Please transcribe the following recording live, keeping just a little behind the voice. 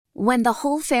When the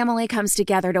whole family comes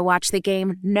together to watch the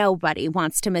game, nobody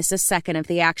wants to miss a second of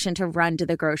the action to run to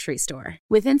the grocery store.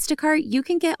 With Instacart, you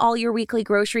can get all your weekly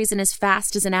groceries in as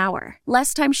fast as an hour.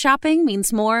 Less time shopping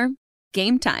means more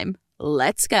game time.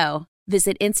 Let's go.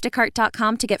 Visit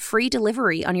instacart.com to get free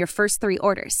delivery on your first 3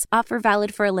 orders. Offer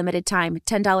valid for a limited time.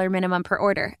 $10 minimum per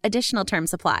order. Additional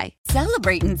terms apply.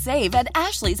 Celebrate and save at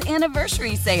Ashley's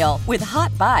Anniversary Sale. With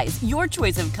Hot Buys, your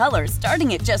choice of colors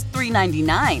starting at just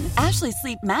 $3.99. Ashley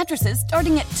Sleep mattresses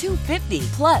starting at $2.50.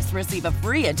 Plus, receive a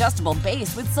free adjustable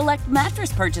base with select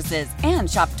mattress purchases. And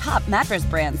shop top mattress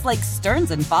brands like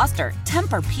Stearns & Foster,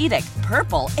 Tempur-Pedic,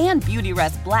 Purple, and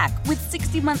Beautyrest Black with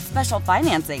 60-month special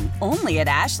financing. Only at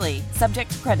Ashley.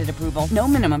 Subject to credit approval. No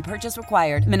minimum purchase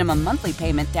required. Minimum monthly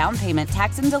payment, down payment,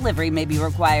 tax, and delivery may be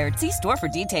required. See store for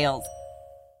details.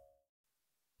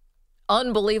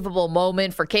 Unbelievable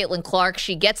moment for Caitlin Clark.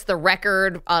 She gets the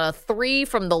record on a 3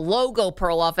 from the logo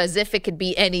Perloff, as if it could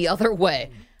be any other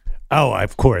way. Oh,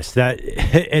 of course.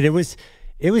 And it was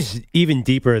even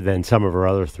deeper than some of her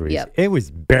other threes. Yep. It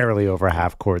was barely over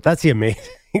half court. That's the amazing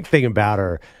thing about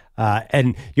her.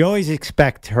 And you always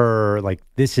expect her, like,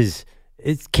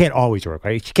 it can't always work,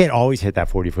 right? She can't always hit that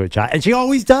 40-foot shot, and she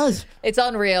always does. It's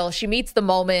unreal. She meets the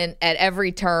moment at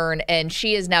every turn, and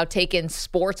she has now taken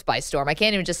sports by storm. I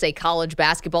can't even just say college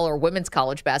basketball or women's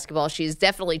college basketball. She's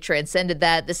definitely transcended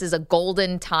that. This is a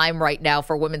golden time right now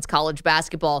for women's college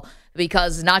basketball,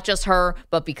 because not just her,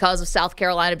 but because of South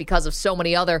Carolina, because of so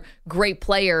many other great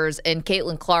players, and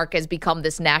Caitlin Clark has become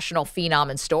this national phenom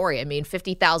and story. I mean,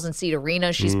 50,000-seat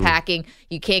arena she's packing.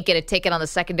 You can't get a ticket on the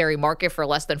secondary market for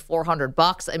less than $400.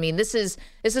 I mean, this is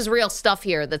real stuff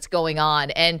here that's going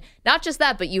on. And not just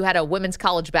that, but you had a women's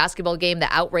college basketball game that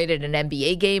outrated an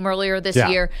NBA game earlier this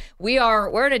year.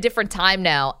 We're in a different time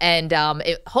now, and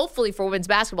hopefully for women's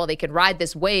basketball, they can ride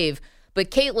this wave. But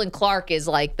Caitlin Clark is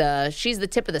like she's the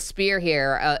tip of the spear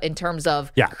here in terms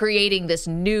of creating this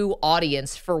new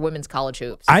audience for women's college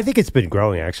hoops. I think it's been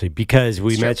growing, actually, because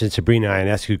we mentioned Sabrina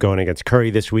Ionescu going against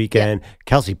Curry this weekend.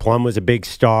 Kelsey Plum was a big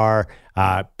star.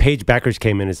 Paige Beckers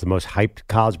came in as the most hyped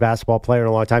college basketball player in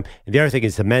a long time. And the other thing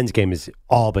is the men's game has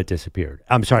all but disappeared.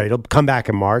 I'm sorry, it'll come back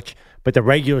in March. But the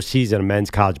regular season of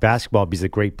men's college basketball, because the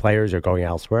great players are going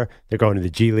elsewhere. They're going to the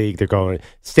G League. They're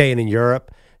staying in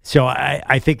Europe. So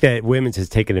I think that women's has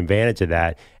taken advantage of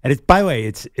that. And it's, by the way,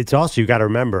 it's also, you got to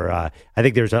remember, I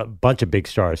think there's a bunch of big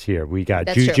stars here. We got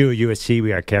Juju at USC, we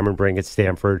got Cameron Brink at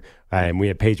Stanford, and we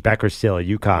have Paige Becker still at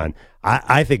UConn.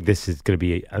 I think this is going to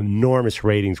be enormous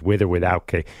ratings with or without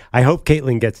Kate. I hope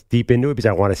Caitlin gets deep into it because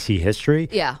I want to see history.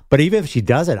 Yeah. But even if she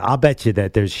doesn't, I'll bet you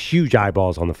that there's huge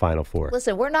eyeballs on the Final Four.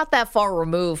 Listen, we're not that far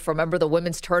removed from, remember the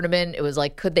women's tournament? It was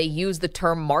like, could they use the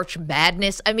term March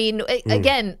Madness? I mean,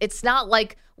 again, it's not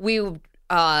like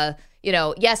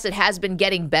yes, it has been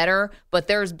getting better, but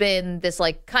there's been this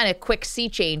like kind of quick sea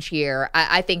change here.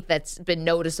 I think that's been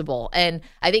noticeable. And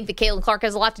I think that Caitlin Clark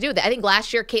has a lot to do with it. I think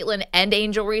last year, Caitlin and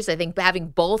Angel Reese, I think having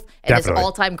both and this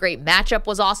all-time great matchup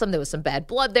was awesome. There was some bad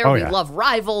blood there. We love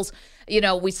rivals.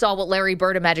 We saw what Larry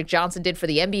Bird and Magic Johnson did for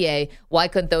the NBA. Why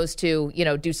couldn't those two,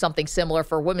 do something similar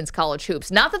for women's college hoops?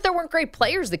 Not that there weren't great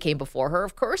players that came before her.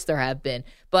 Of course there have been.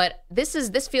 But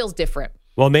this feels different.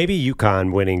 Well, maybe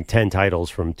UConn winning 10 titles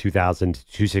from 2000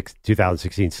 to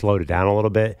 2016 slowed it down a little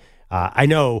bit. I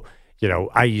know,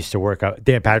 I used to work out.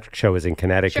 Dan Patrick's show was in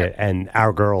Connecticut, and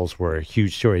our girls were a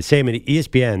huge story. Same in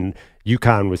ESPN,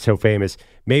 UConn was so famous.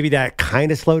 Maybe that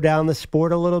kind of slowed down the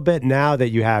sport a little bit now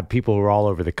that you have people who are all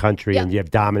over the country and you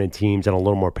have dominant teams and a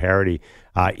little more parity.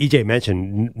 EJ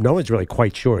mentioned no one's really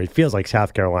quite sure. It feels like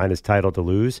South Carolina's title to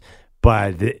lose.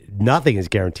 But nothing is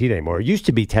guaranteed anymore. It used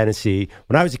to be Tennessee.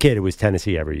 When I was a kid, it was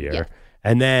Tennessee every year. Yeah.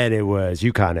 And then it was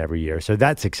UConn every year. So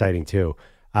that's exciting, too.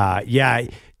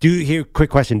 Quick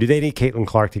question. Do they need Caitlin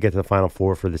Clark to get to the Final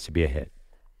Four for this to be a hit?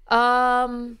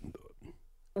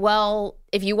 Well,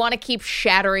 if you want to keep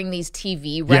shattering these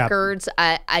TV records,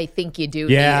 I think you do.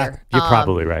 Yeah, you're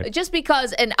probably right. Just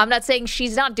because, and I'm not saying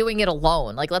she's not doing it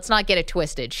alone. Like, let's not get it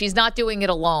twisted. She's not doing it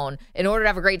alone. In order to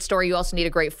have a great story, you also need a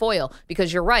great foil.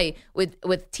 Because you're right,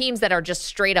 with teams that are just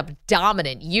straight up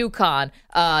dominant, UConn,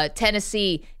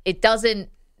 Tennessee, it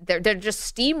doesn't. They're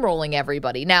just steamrolling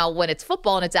everybody. Now, when it's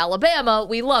football and it's Alabama,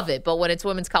 we love it. But when it's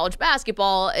women's college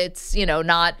basketball, it's,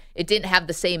 not, it didn't have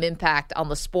the same impact on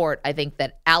the sport, I think,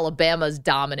 that Alabama's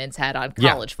dominance had on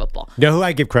college football. You know who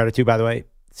I give credit to, by the way?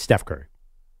 Steph Curry.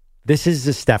 This is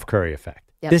the Steph Curry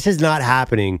effect. Yep. This is not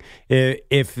happening.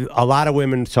 If a lot of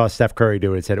women saw Steph Curry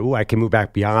do it and said, I can move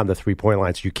back beyond the three-point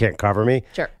line so you can't cover me.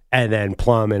 Sure. And then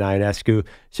Plum and Ionescu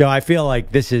So I feel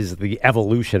like this is the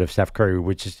evolution of Steph Curry,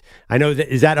 which is, I know,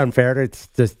 is that unfair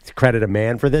to credit a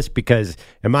man for this? Because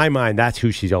in my mind, that's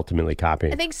who she's ultimately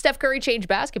copying. I think Steph Curry changed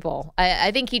basketball.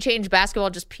 I think he changed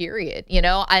basketball just period,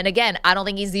 And again, I don't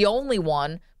think he's the only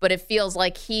one, but it feels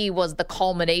like he was the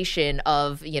culmination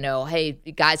of, hey,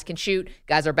 guys can shoot,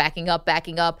 guys are backing up,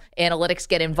 analytics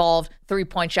get involved,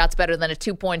 3-point shot's better than a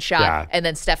 2-point shot, and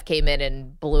then Steph came in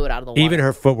and blew it out of the water. Even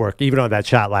her footwork, even on that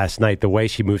shot last night, the way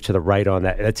she moves to the right on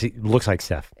that, it looks like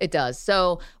Steph. It does.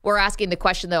 So we're asking the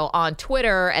question, though, on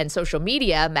Twitter and social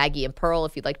media, Maggie and Pearl,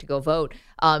 if you'd like to go vote,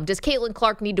 does Caitlin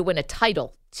Clark need to win a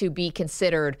title to be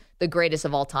considered the greatest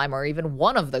of all time or even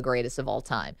one of the greatest of all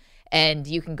time? And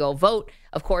you can go vote.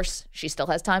 Of course, she still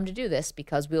has time to do this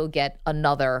because we'll get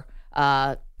another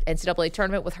NCAA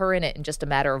tournament with her in it in just a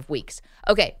matter of weeks.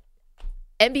 Okay,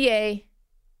 NBA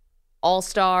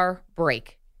All-Star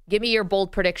break. Give me your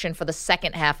bold prediction for the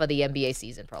second half of the NBA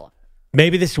season, Perloff.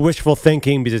 Maybe this is wishful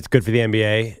thinking because it's good for the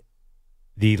NBA.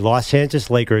 The Los Angeles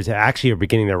Lakers actually are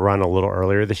beginning their run a little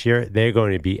earlier this year. They're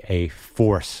going to be a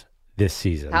force this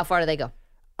season. How far do they go?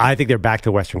 I think they're back to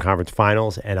the Western Conference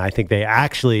Finals, and I think they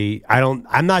actually,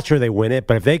 I'm not sure they win it,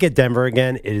 but if they get Denver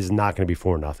again, it is not going to be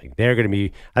 4-0. They're going to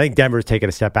be, I think Denver's taking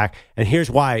a step back, and here's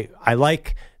why. I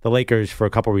like the Lakers for a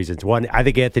couple reasons. One, I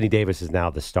think Anthony Davis is now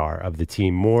the star of the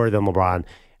team more than LeBron.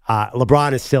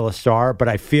 LeBron is still a star, but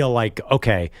I feel like,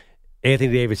 okay,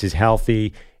 Anthony Davis is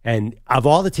healthy, and of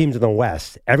all the teams in the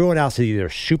West, everyone else is either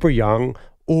super young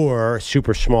or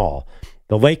super small.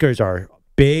 The Lakers are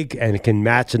big and can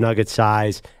match the Nuggets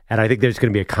size, and I think there's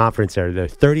going to be a conference there. They're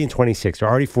 30-26. They're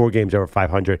already 4 games over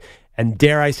 500. And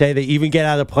dare I say, they even get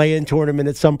out of the play-in tournament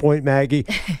at some point, Maggie.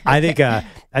 I think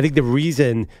the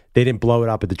reason they didn't blow it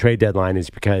up at the trade deadline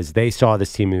is because they saw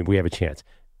this team and we have a chance.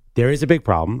 There is a big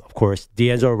problem, of course.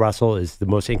 D'Angelo Russell is the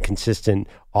most inconsistent,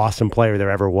 awesome player there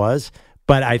ever was.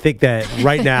 But I think that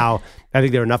right now, I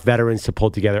think there are enough veterans to pull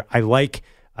together. I like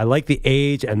the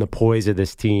age and the poise of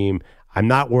this team. I'm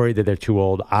not worried that they're too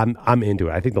old. I'm into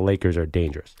it. I think the Lakers are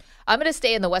dangerous. I'm going to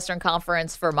stay in the Western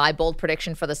Conference for my bold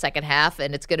prediction for the second half,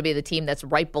 and it's going to be the team that's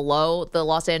right below the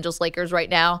Los Angeles Lakers right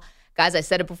now. Guys, I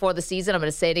said it before the season. I'm going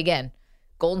to say it again.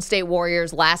 Golden State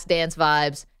Warriors, last dance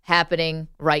vibes happening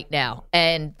right now.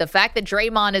 And the fact that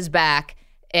Draymond is back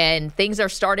and things are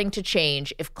starting to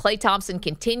change, if Klay Thompson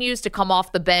continues to come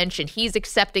off the bench and he's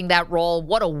accepting that role,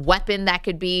 what a weapon that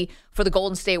could be for the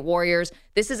Golden State Warriors.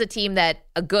 This is a team that,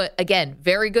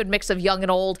 very good mix of young and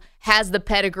old, has the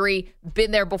pedigree,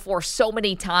 been there before so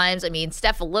many times. I mean,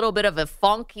 Steph, a little bit of a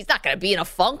funk. He's not going to be in a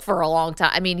funk for a long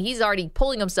time. I mean, he's already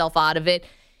pulling himself out of it.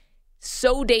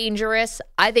 So dangerous.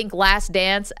 I think last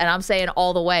dance, and I'm saying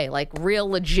all the way, like real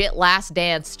legit last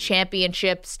dance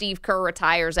championship. Steve Kerr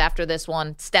retires after this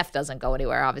one. Steph doesn't go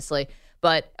anywhere, obviously,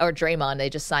 or Draymond, they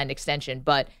just signed extension.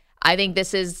 But I think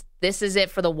this is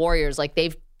it for the Warriors. Like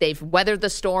they've weathered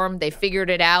the storm, they figured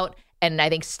it out, and I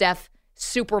think Steph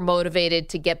super motivated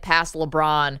to get past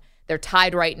LeBron. They're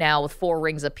tied right now with 4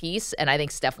 rings apiece, and I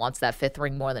think Steph wants that 5th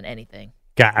ring more than anything.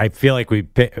 God, I feel like we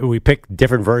pick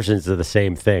different versions of the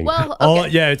same thing. Well,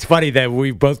 okay. It's funny that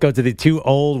we both go to the 2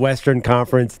 old Western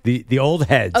Conference, the old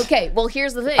heads. Okay, well,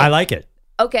 here's the thing. I like it.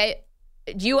 Okay,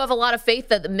 do you have a lot of faith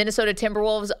that the Minnesota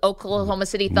Timberwolves, Oklahoma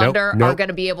City Thunder are going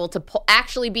to be able to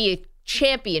actually be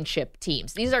championship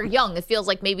teams? These are young. It feels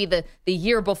like maybe the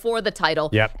year before the title.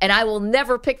 Yep. And I will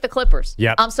never pick the Clippers.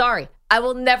 Yep. I'm sorry. I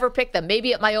will never pick them.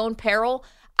 Maybe at my own peril.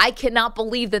 I cannot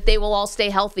believe that they will all stay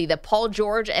healthy, that Paul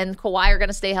George and Kawhi are going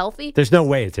to stay healthy. There's no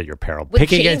way it's at your peril. With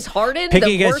James Harden?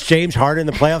 Picking against James Harden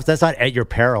in the playoffs, that's not at your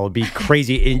peril. It'd be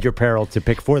crazy in your peril to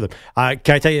pick for them.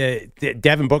 Can I tell you,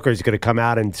 Devin Booker is going to come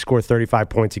out and score 35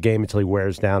 points a game until he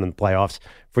wears down in the playoffs.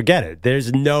 Forget it.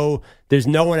 There's no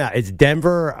one out. It's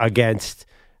Denver against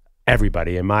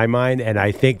everybody in my mind, and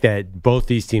I think that both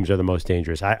these teams are the most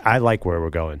dangerous. I like where we're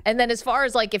going. And then as far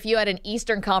as like if you had an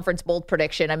Eastern Conference bold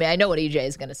prediction, I mean, I know what EJ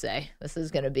is going to say. This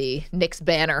is going to be Knicks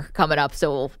banner coming up,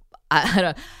 so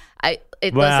listen,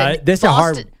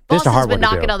 Boston's been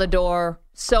knocking on the door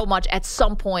so much. At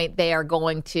some point, they are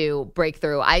going to break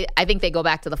through. I think they go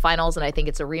back to the finals, and I think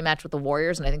it's a rematch with the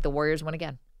Warriors, and I think the Warriors win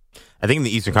again. I think in the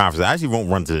Eastern Conference, I actually won't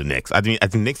run to the Knicks. I think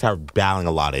the Knicks are battling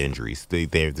a lot of injuries.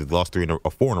 They've lost 4 in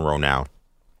a row now.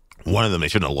 One of them they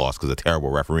shouldn't have lost because of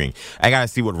terrible refereeing. I got to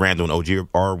see what Randall and OG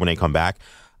are when they come back.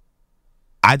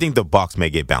 I think the Bucks may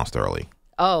get bounced early.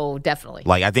 Oh, definitely.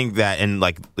 Like, I think that, and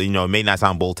like, it may not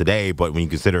sound bold today, but when you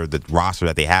consider the roster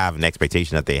that they have and the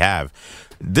expectation that they have,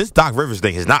 this Doc Rivers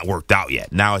thing has not worked out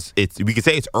yet. Now, it's we could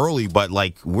say it's early, but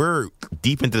like we're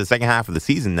deep into the second half of the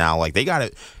season now. Like, they got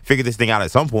to figure this thing out at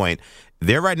some point.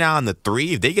 they're right now on the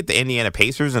 3. If they get the Indiana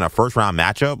Pacers in a first-round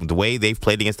matchup, the way they've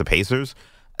played against the Pacers,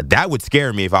 that would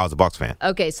scare me if I was a Bucks fan.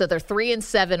 Okay, so they're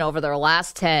 3-7 over their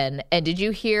last 10. And did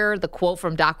you hear the quote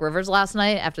from Doc Rivers last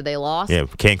night after they lost? Yeah,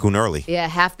 Cancun early. Yeah,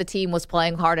 half the team was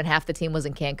playing hard and half the team was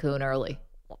in Cancun early.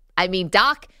 I mean,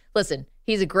 Doc, listen,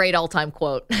 he's a great all-time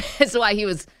quote. That's why he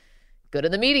was good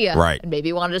in the media. Right. And maybe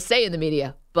he wanted to stay in the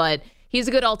media. But he's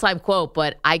a good all-time quote,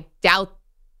 but I doubt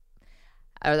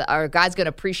are guys going to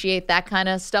appreciate that kind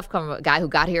of stuff from a guy who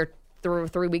got here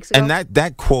 3 weeks ago? And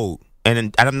that quote,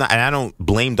 and I don't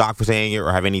blame Doc for saying it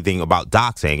or have anything about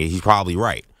Doc saying it. He's probably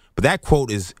right. But that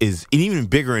quote is an even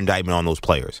bigger indictment on those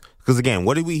players. Because, again,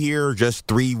 what did we hear just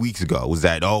 3 weeks ago? Was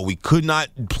that, we could not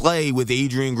play with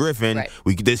Adrian Griffin. Right.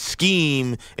 This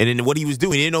scheme, and then what he was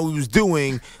doing. He didn't know what he was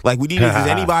doing. Like, we needed as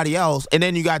anybody else. And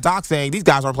then you got Doc saying, these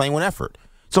guys aren't playing with effort.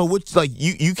 So,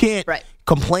 you can't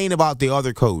complain about the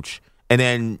other coach. And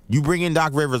then you bring in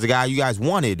Doc Rivers, the guy you guys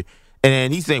wanted, and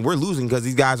then he's saying we're losing because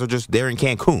these guys are they're in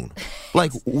Cancun.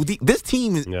 Like, this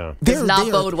team is does not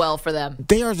bode well for them.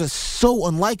 They are just so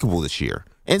unlikable this year.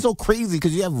 And it's so crazy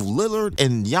because you have Lillard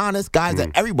and Giannis, guys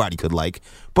that everybody could like,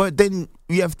 but then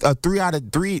you have a 3 out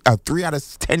of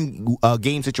 10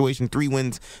 game situation, 3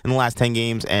 wins in the last 10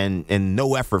 games, and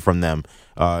no effort from them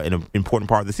in an important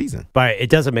part of the season. But it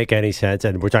doesn't make any sense,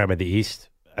 and we're talking about the East.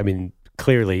 I mean,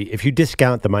 clearly, if you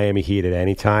discount the Miami Heat at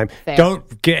any time,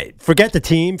 forget the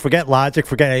team, forget logic,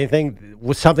 forget anything.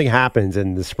 Something happens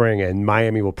in the spring, and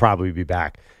Miami will probably be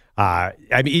back. I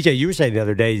mean, EJ, you were saying the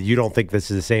other day you don't think this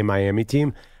is the same Miami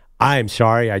team. I am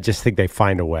sorry. I just think they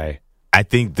find a way. I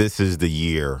think this is the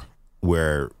year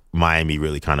where Miami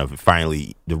really kind of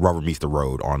finally the rubber meets the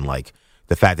road on like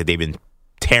the fact that they've been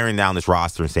tearing down this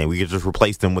roster and saying we could just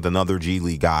replace them with another G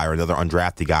League guy or another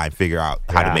undrafted guy and figure out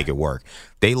how to make it work.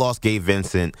 They lost Gabe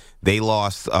Vincent. They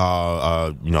lost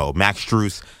Max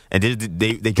Strus, and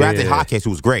they drafted Hawkins,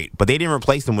 who was great, but they didn't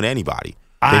replace them with anybody.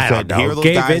 I don't know.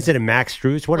 Gabe Vincent and Max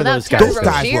Strus, what are those guys? Those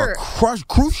guys were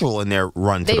crucial in their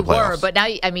run to the playoffs. They were, but now,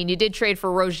 I mean, you did trade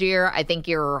for Rozier. I think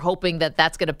you're hoping that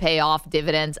that's going to pay off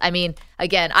dividends. I mean,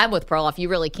 again, I'm with Perloff. You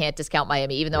really can't discount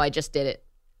Miami, even though I just did it.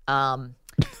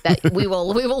 That we will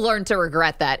learn to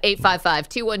regret that.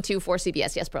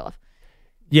 855-212-4CBS. Yes, Perloff.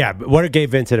 Yeah, but what are Gabe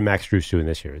Vincent and Max Strus doing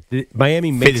this year?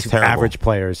 Miami makes average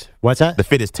players. What's that? The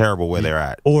fit is terrible where they're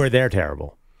at. Or they're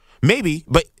terrible. Maybe,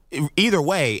 but either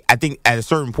way, I think at a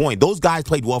certain point, those guys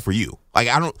played well for you.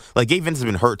 Gabe Vincent's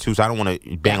been hurt too, so I don't want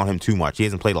to bang on him too much. He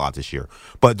hasn't played a lot this year.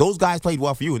 But those guys played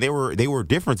well for you, and they were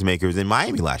difference makers in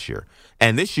Miami last year.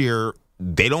 And this year,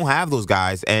 they don't have those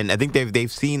guys, and I think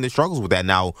they've seen the struggles with that.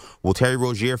 Now, will Terry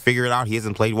Rozier figure it out? He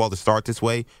hasn't played well to start this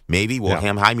way. Maybe. Will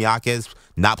Jaime Jaquez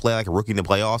not play like a rookie in the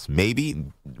playoffs? Maybe.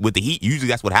 With the Heat, usually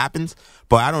that's what happens.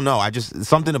 But I don't know.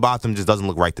 Something about them just doesn't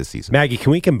look right this season. Maggie,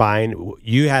 can we combine?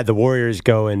 You had the Warriors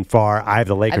going far. I have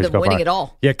the Lakers I've been winning far. It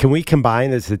all. Yeah, can we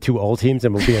combine as the two old teams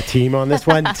and we'll be a team on this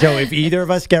one? So if either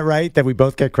of us get right, then we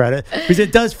both get credit. Because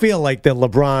it does feel like the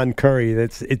LeBron Curry.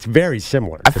 It's very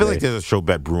similar. I feel like there's a show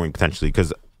bet brewing potentially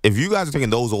because if you guys are taking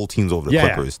those old teams over the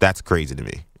Clippers, that's crazy to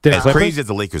me. As crazy as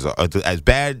the Lakers are, as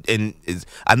bad and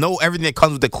I know everything that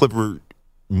comes with the Clipper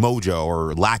mojo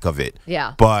or lack of it.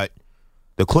 Yeah. But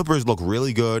the Clippers look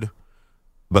really good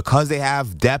because they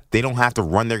have depth. They don't have to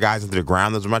run their guys into the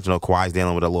ground as much. Kawhi's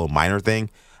dealing with a little minor thing.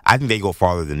 I think they go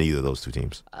farther than either of those two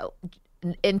teams.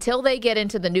 Until they get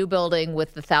into the new building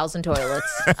with the 1,000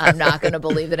 toilets, I'm not going to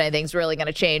believe that anything's really going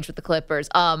to change with the Clippers.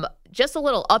 Just a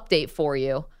little update for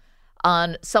you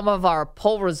on some of our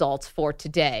poll results for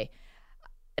today.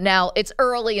 Now, it's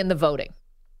early in the voting,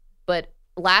 but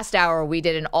last hour we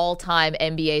did an all-time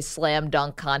NBA slam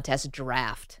dunk contest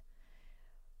draft.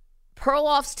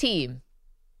 Perloff's team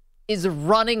is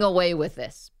running away with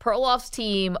this. Perloff's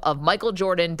team of Michael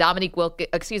Jordan,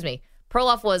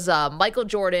 Perloff was Michael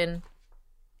Jordan,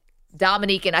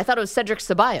 Dominique, and I thought it was Cedric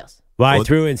Ceballos. Well, I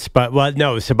threw in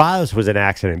no, Ceballos was an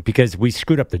accident because we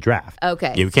screwed up the draft.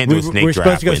 Okay. Yeah, we can't do a snake draft. We're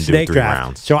supposed to go snake draft.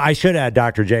 Rounds. So I should have had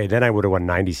Dr. J. Then I would have won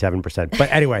 97%.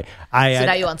 But anyway, So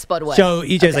now you want Spud Webb. So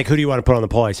EJ's like, who do you want to put on the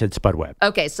poll? I said Spud Webb.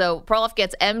 Okay, so Perloff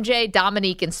gets MJ,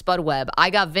 Dominique, and Spud Webb.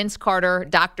 I got Vince Carter,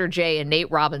 Dr. J, and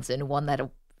Nate Robinson, who won that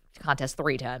contest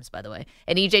 3 times, by the way.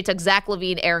 And EJ took Zach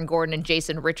LaVine, Aaron Gordon, and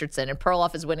Jason Richardson. And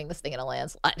Perloff is winning this thing in a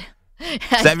landslide.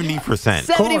 70%.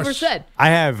 70%. I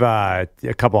have a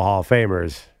couple Hall of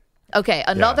Famers. Okay,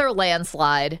 another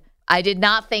landslide. I did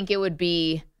not think it would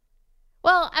be.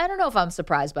 Well, I don't know if I'm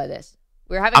surprised by this.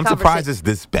 I'm surprised it's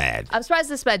this bad. I'm surprised it's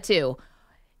this bad too.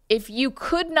 If you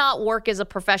could not work as a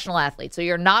professional athlete, so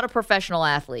you're not a professional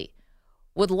athlete,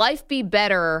 would life be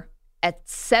better at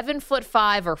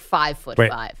 7'5" or 5'5"?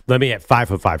 Wait, let me at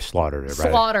 5'5" slaughtered it,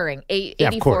 right? Slaughtering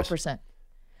 84%.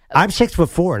 I'm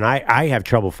 6'4", and I have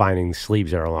trouble finding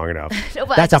sleeves that are long enough. No,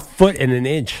 but That's a foot and an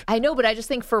inch. I know, but I just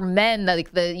think for men,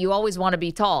 you always want to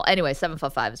be tall. Anyway,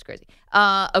 7'5" is crazy.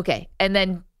 Okay, and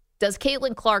then does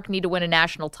Caitlin Clark need to win a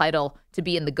national title to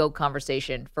be in the GOAT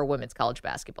conversation for women's college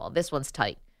basketball? This one's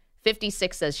tight.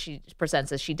 56%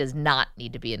 says she does not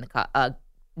need to be in the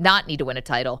not need to win a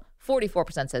title.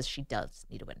 44% says she does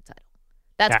need to win a title.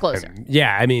 That's closer.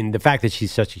 Yeah, I mean, the fact that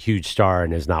she's such a huge star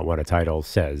and has not won a title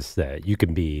says that you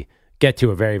can get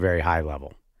to a very, very high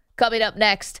level. Coming up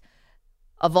next,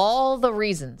 of all the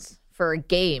reasons for a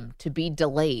game to be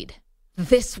delayed,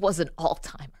 this was an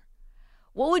all-timer.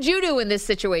 What would you do in this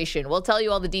situation? We'll tell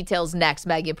you all the details next.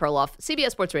 Maggie and Perloff,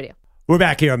 CBS Sports Radio. We're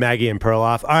back here on Maggie and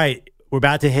Perloff. All right, we're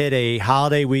about to hit a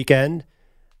holiday weekend.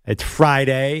 It's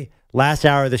Friday. Last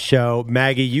hour of the show,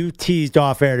 Maggie, you teased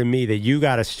off air to me that you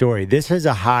got a story. This is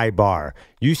a high bar.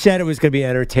 You said it was going to be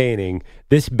entertaining.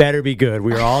 This better be good.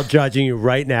 We are all judging you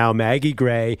right now. Maggie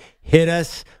Gray, hit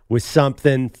us with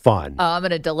something fun. I'm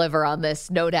going to deliver on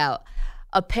this, no doubt.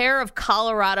 A pair of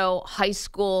Colorado high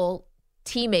school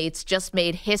teammates just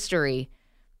made history.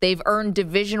 They've earned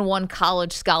Division I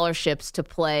college scholarships to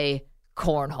play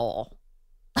cornhole.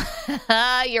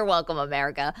 You're welcome,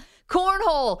 America.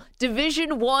 Cornhole,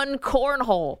 Division I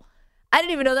cornhole. I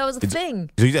didn't even know that was a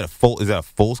thing. So is that a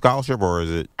full scholarship or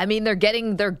is it? I mean, they're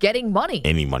getting money.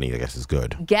 Any money, I guess, is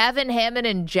good. Gavin Hammond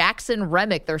and Jackson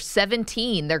Remick, they're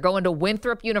 17. They're going to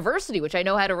Winthrop University, which I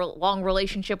know had a long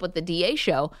relationship with the DA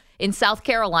show in South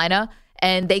Carolina,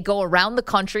 and they go around the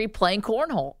country playing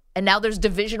cornhole. And now there's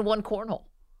Division I cornhole.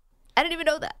 I didn't even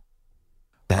know that.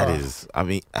 That is, I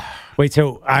mean. Wait,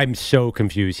 so I'm so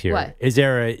confused here. What?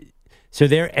 So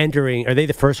they're entering, are they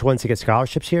the first ones to get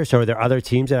scholarships here? So are there other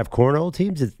teams that have cornhole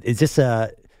teams? Is this going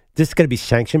to be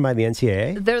sanctioned by the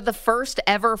NCAA? They're the first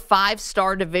ever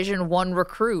 5-star Division I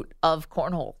recruit of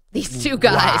cornhole. These two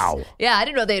guys. Wow. Yeah, I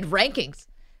didn't know they had rankings.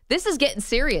 This is getting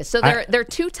serious. So they're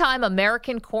two-time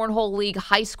American Cornhole League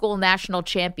high school national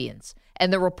champions.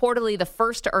 And they're reportedly the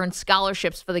first to earn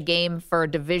scholarships for the game for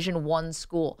a Division I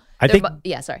school.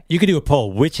 You could do a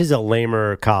poll. Which is a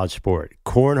lamer college sport,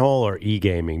 cornhole or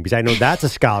e-gaming? Because I know that's a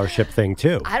scholarship thing,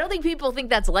 too. I don't think people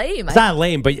think that's lame. It's not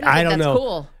lame, but I don't know.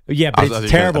 Cool. Yeah, but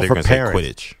it's terrible for parents.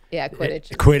 Quidditch. Yeah, Quidditch.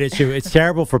 Quidditch, too. It's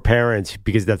terrible for parents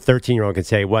because the 13-year-old can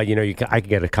say, well, I can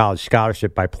get a college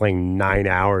scholarship by playing 9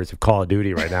 hours of Call of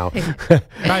Duty right now.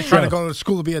 Guy's trying to go to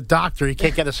school to be a doctor. He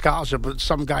can't get a scholarship, but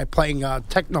some guy playing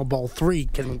Techno Bowl 3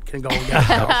 can go and get a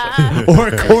scholarship.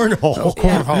 Or cornhole.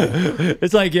 Cornhole.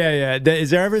 It's like, yeah.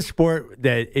 Is there ever a sport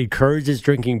that encourages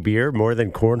drinking beer more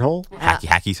than cornhole?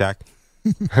 Hacky sack.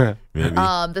 Maybe.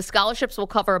 The scholarships will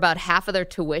cover about half of their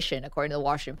tuition, according to the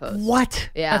Washington Post. What?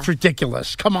 Yeah. That's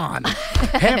ridiculous. Come on.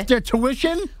 Half their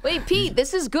tuition? Wait, Pete,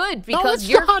 this is good because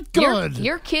it's not good.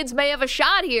 Your kids may have a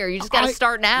shot here. You just got to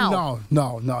start now.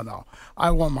 No.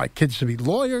 I want my kids to be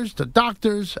lawyers, to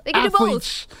doctors, They can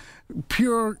athletes,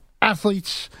 pure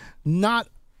athletes, not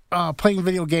playing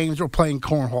video games or playing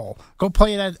cornhole. Go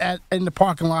play it in the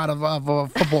parking lot of a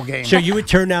football game. So you would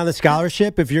turn down the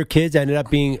scholarship if your kids ended up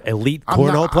being elite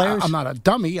cornhole players? I'm not a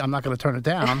dummy. I'm not going to turn it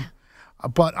down.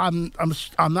 But I'm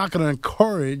not going to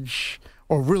encourage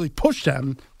or really push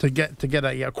them to get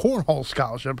a cornhole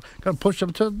scholarship. Going to push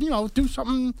them to do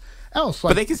something else.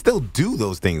 But they can still do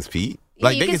those things, Pete.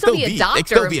 Like you they can still be a doctor. They can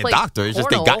still be a play doctor. It's just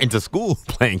they got into school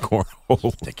playing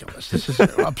cornhole. Ridiculous. This is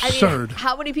absurd. I mean,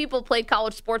 how many people played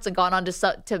college sports and gone on to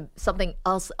something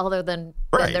else other than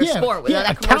their sport?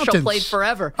 That commercial played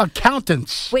forever.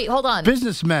 Accountants. Wait, hold on.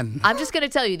 Businessmen. I'm just going to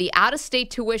tell you, the out-of-state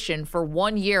tuition for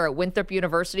 1 year at Winthrop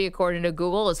University, according to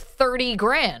Google, is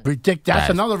 $30,000.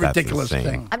 That's another that's ridiculous insane.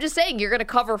 thing. I'm just saying, you're going to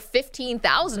cover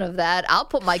 $15,000 of that. I'll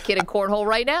put my kid in cornhole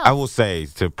right now. I will say,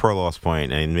 to Perloff's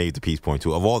point and maybe to Pete's point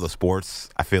too, of all the sports,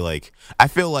 I feel like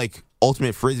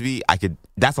ultimate frisbee,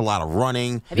 that's a lot of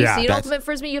running. Have you seen ultimate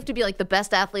frisbee? You have to be like the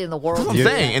best athlete in the world. That's what I'm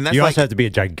saying. And that's you also have to be a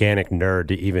gigantic nerd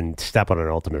to even step on an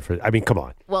ultimate frisbee. I mean, come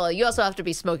on. Well, you also have to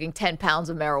be smoking 10 pounds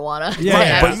of marijuana.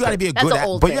 Yeah. But you got to be a good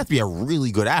you have to be a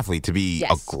really good athlete to be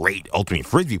a great ultimate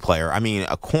frisbee player. I mean,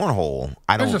 a cornhole,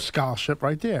 There's a scholarship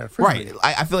right there. Frisbee. Right.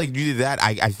 I feel like you did that.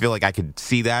 I feel like I could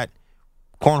see that.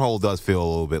 Cornhole does feel a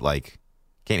little bit like,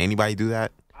 can anybody do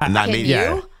that? Can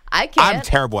you? I can't. I'm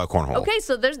terrible at cornhole. Okay,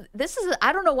 so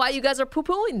I don't know why you guys are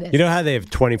poo-pooing this. You know how they have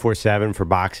 24/7 for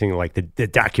boxing, like the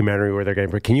documentary where they're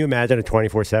getting. Can you imagine a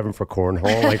 24/7 for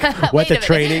cornhole? Like what the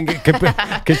training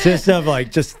consists of?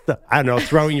 Like just I don't know,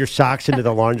 throwing your socks into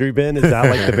the laundry bin. Is that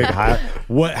like the big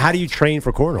highlight? How do you train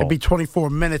for cornhole? It'd be 24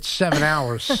 minutes, 7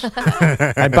 hours.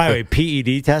 And by the way,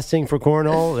 PED testing for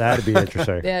cornhole, that'd be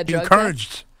interesting. Yeah, drug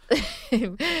Encouraged.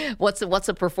 What's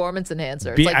a performance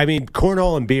enhancer? I mean,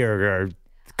 cornhole and beer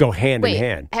go hand in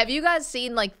hand. Have you guys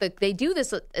seen they do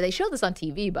this? They show this on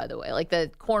TV, by the way, like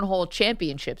the cornhole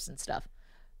championships and stuff.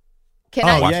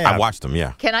 I watched them.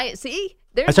 Yeah. Can I see?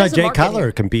 I saw Jay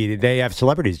Cutler competed. They have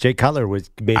celebrities. Jay Cutler made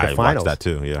the finals. I watched that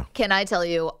too. Yeah. Can I tell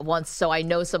you once? So I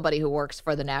know somebody who works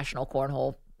for the National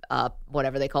Cornhole,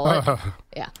 whatever they call it.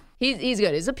 Yeah. He's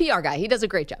good. He's a PR guy. He does a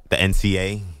great job. The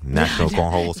NCA, National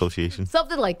Cornhole Association.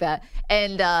 Something like that.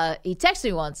 And he texted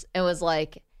me once and was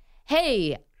like,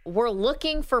 hey, we're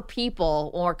looking for people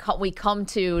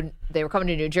they were coming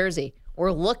to New Jersey.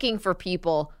 We're looking for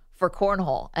people for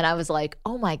cornhole. And I was like,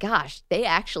 oh my gosh, they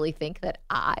actually think that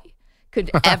I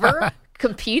could ever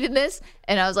compete in this?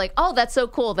 And I was like, oh, that's so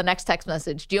cool. The next text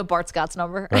message. Do you have Bart Scott's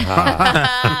number? But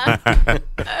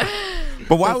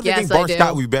why would they think Bart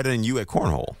Scott would be better than you at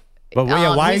cornhole? But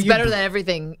why he's better than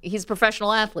everything. He's a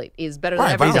professional athlete. He's better than But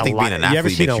I everything. don't think being an athlete You ever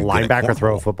seen a makes you good at linebacker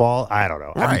throw a cornhole. football? I don't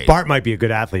know. I mean, Right. Bart might be a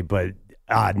good athlete, but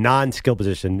non-skill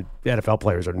position NFL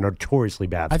players are notoriously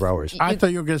bad throwers. I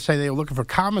thought you were going to say they were looking for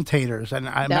commentators, and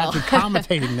I imagine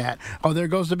commentating that. Oh, there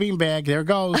goes the beanbag. There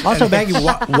goes. Also, Maggie,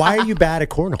 why are you bad at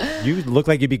cornhole? You look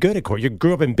like you'd be good at cornhole. You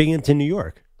grew up in Binghamton, New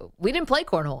York. We didn't play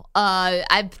cornhole. I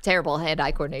have terrible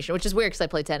hand-eye coordination, which is weird because I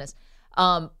play tennis.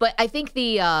 But I think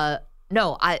you guys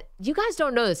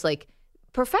don't know this. Like,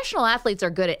 professional athletes are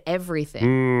good at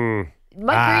everything.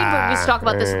 Mike Green used to talk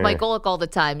about this with Mike Golick all the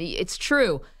time. It's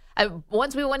true.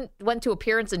 Once we went to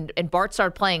appearance and Bart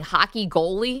started playing hockey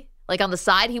goalie, like on the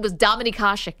side, he was Dominik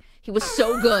Hasek. He was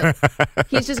so good.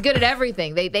 He's just good at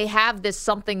everything. They have this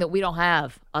something that we don't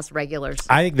have, us regulars.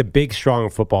 I think the big, strong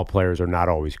football players are not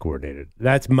always coordinated.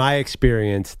 That's my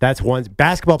experience. That's one.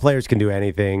 Basketball players can do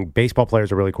anything. Baseball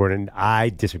players are really coordinated. I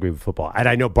disagree with football. And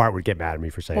I know Bart would get mad at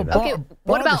me for saying that. Okay,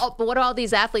 what about all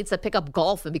these athletes that pick up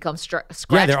golf and become scratch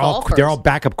they're golfers? all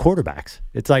backup quarterbacks.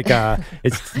 It's like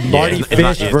it's Marty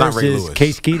Fish it's not Ray versus Lewis.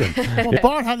 Case Keenum. Well,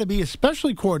 Bart had to be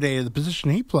especially coordinated the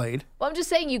position he played. Well, I'm just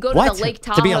saying you go to the Lake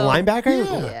Tahoe. To be a linebacker?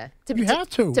 Yeah. You have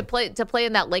to play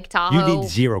in that Lake Tahoe. You need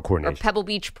zero or coordination. Pebble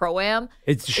Beach Pro-Am.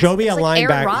 Show me a like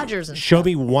linebacker. Aaron Rodgers and show stuff.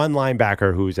 me one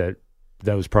linebacker who's at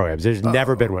those programs. There's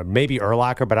never been one. Maybe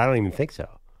Urlacher, but I don't even think so.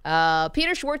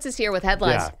 Peter Schwartz is here with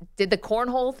headlines. Yeah. Did the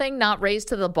cornhole thing not raise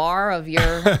to the bar of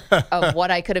of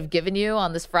what I could have given you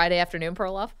on this Friday afternoon,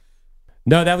 Perloff?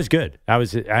 No, that was good.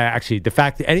 Actually the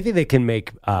fact that anything that can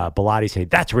make Bilotti say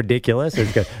that's ridiculous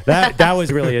is good. That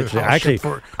was really interesting. Actually,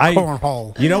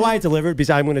 cornhole. You know why I delivered?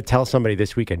 Because I'm going to tell somebody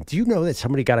this weekend. Do you know that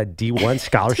somebody got a D1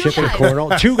 scholarship in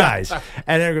cornhole? 2 guys,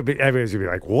 and everybody's going to be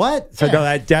like, "What?" So no,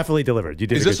 that definitely delivered. You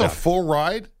did. Is a this good a job. full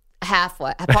ride?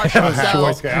 Partial. So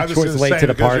Okay, I was Schwartz just late saying, to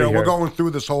the because, party we're here. going through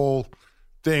this whole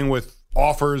thing with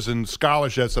offers and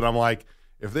scholarships, and I'm like,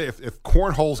 if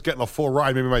cornhole's getting a full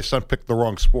ride, maybe my son picked the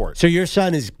wrong sport. So your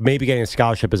son is maybe getting a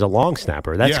scholarship as a long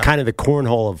snapper. That's kind of the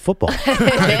cornhole of football.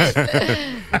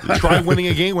 Try winning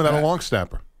a game without a long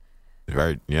snapper.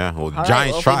 Right? Yeah. Well, right,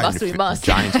 Giants well, tried. we must.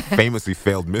 Giants famously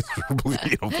failed miserably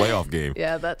in a playoff game.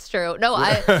 yeah, that's true. No,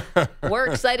 we're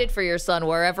excited for your son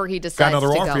wherever he Got decides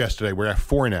another to offer go. yesterday. We're at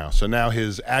 4 now. So now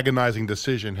his agonizing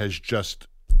decision has just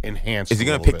enhanced. Is he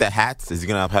going to pick the hats? Is he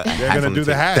going to have hats? They're going to do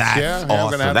the hats. That's Yeah, they're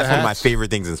awesome. gonna have That's the one of my hats.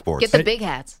 favorite things in sports. Get the big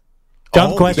hats.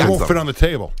 Dumb They question. won't fit on the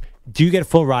table. Do you get a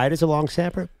full ride as a long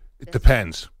snapper? It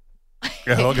depends.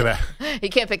 Yeah, look at that. He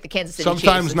can't pick the Kansas City Chiefs.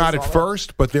 Sometimes which not is at all-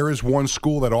 first, but there is one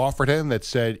school that offered him that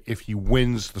said if he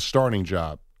wins the starting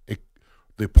job,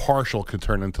 the partial can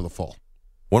turn into the full.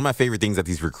 One of my favorite things that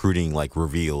these recruiting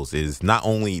reveals is not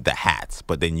only the hats,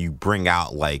 but then you bring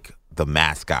out the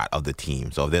mascot of the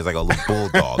team. So if there's a little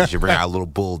bulldog, you should bring out a little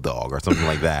bulldog or something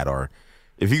like that. Or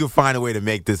if you could find a way to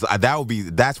make this,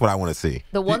 that's what I want to see.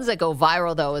 The ones that go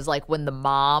viral though is when the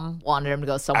mom wanted him to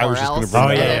go somewhere was just gonna else.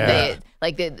 bring And that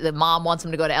then up. the mom wants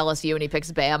him to go to LSU and he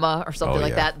picks Bama or something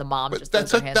like that. And the mom But just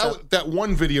throws her hands up. that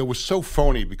one video was so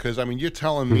phony because you're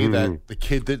telling me that the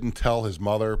kid didn't tell his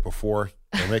mother before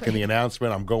they're making the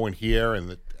announcement. I'm going here,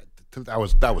 and that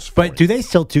was funny. But do they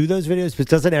still do those videos? But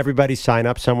doesn't everybody sign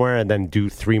up somewhere and then do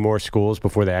 3 more schools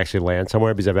before they actually land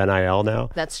somewhere because of NIL now?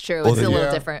 That's true. Well, It's a then-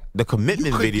 little different. The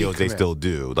commitment You could videos they decommit. still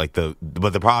do.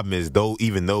 But the problem is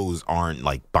even those aren't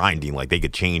binding. They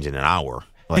could change in an hour.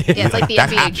 Like, Yeah, it's like the that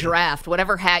NBA happened. draft.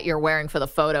 Whatever hat you're wearing for the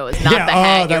photo is not Yeah, the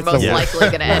hat you're that's the most worst.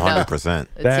 likely going to end up. 100%.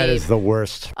 That team. is the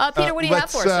worst. Peter, what do you have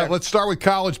for us, sir? Let's start with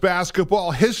college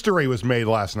basketball. History was made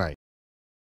last night.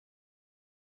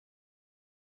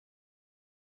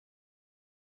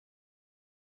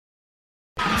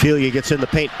 Filia gets in the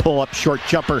paint, pull-up, short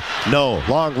jumper. No.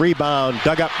 Long rebound,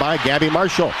 dug up by Gabby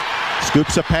Marshall.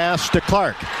 Scoops a pass to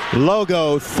Clark.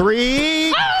 Logo,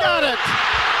 three. Got it!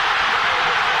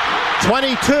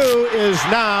 22 is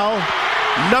now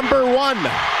number 1.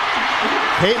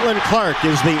 Caitlin Clark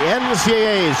is the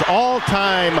NCAA's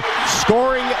all-time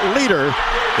scoring leader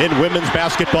in women's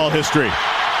basketball history.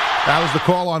 That was the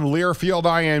call on Learfield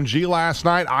IMG last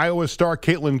night. Iowa star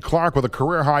Caitlin Clark with a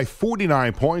career-high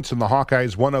 49 points in the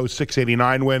Hawkeyes'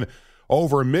 106-89 win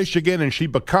over Michigan, and she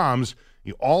becomes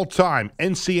the all-time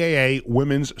NCAA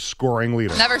women's scoring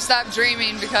leader. Never stop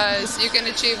dreaming because you can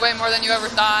achieve way more than you ever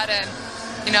thought, and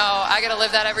I get to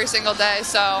live that every single day.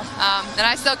 So, and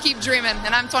I still keep dreaming,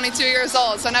 and I'm 22 years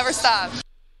old, so never stop.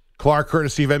 Clark,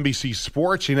 courtesy of NBC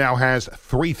Sports, she now has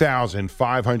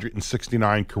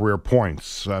 3,569 career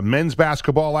points. Men's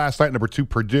basketball last night, number 2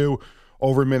 Purdue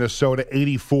over Minnesota,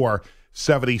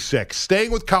 84-76.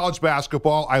 Staying with college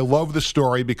basketball, I love the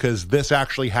story because this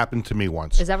actually happened to me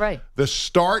once. Is that right? The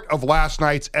start of last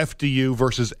night's FDU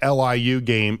versus LIU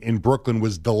game in Brooklyn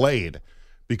was delayed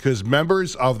because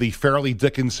members of the Fairleigh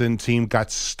Dickinson team got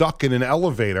stuck in an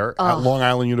elevator at Long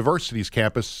Island University's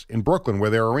campus in Brooklyn, where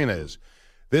their arena is.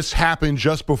 This happened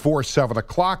just before 7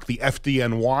 o'clock. The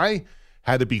FDNY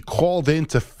had to be called in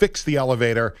to fix the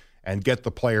elevator and get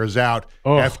the players out.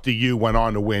 FDU went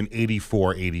on to win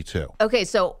 84-82. Okay,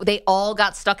 so they all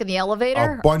got stuck in the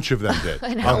elevator? A bunch of them did.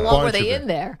 And how long were they in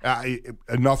there?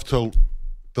 Enough to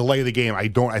delay the game. I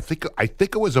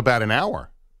think it was about an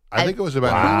hour. I think it was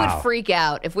about an hour. Who would freak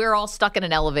out if we were all stuck in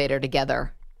an elevator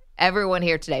together? Everyone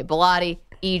here today. Bellotti,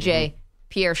 EJ,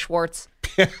 Pierre Schwartz,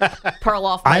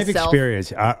 Perloff, myself. I have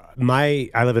experience. I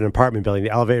live in an apartment building. The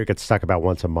elevator gets stuck about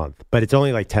once a month, but it's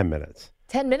only like 10 minutes.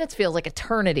 10 minutes feels like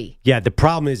eternity. Yeah, the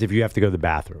problem is if you have to go to the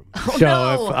bathroom. Hopefully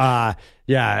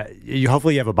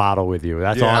you have a bottle with you.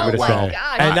 That's all I'm going to say.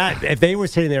 Gosh. And if they were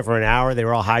sitting there for an hour, they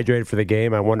were all hydrated for the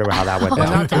game. I wonder how that went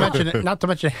down. Not to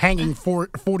mention hanging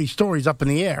 40 stories up in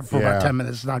the air for about 10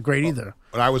 minutes is not great either.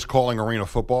 When I was calling arena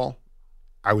football,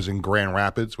 I was in Grand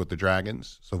Rapids with the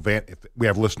Dragons. So if we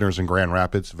have listeners in Grand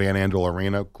Rapids, Van Andel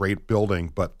Arena, great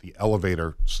building, but the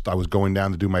elevator, I was going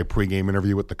down to do my pregame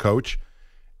interview with the coach,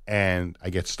 and I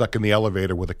get stuck in the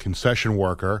elevator with a concession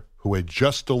worker who had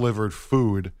just delivered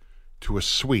food to a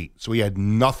suite. So he had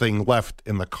nothing left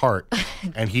in the cart,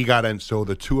 and he got in. So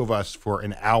the two of us for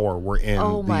an hour were in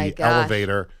the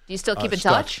elevator. Do you still keep in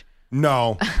stuck. touch?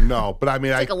 No, but I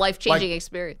mean, it's like a life-changing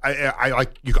experience. I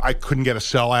couldn't get a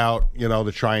sellout,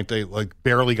 to try and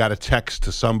barely got a text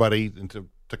to somebody, and took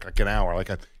like an hour. I'm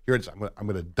going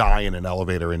to die in an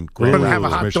elevator in Grand Rapids, have a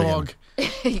hot Michigan. dog.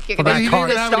 He didn't even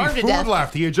have any food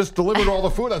left. He had just delivered all the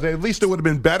food. At least it would have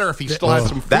been better if he still had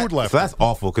some food left. So that's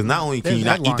awful because not only can you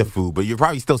not eat the food, but you're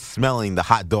probably still smelling the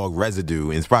hot dog residue,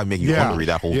 and it's probably making you hungry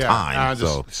that whole time.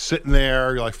 Just sitting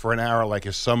there for an hour,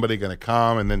 is somebody going to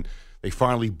come? And then they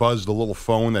finally buzzed the little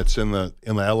phone that's in the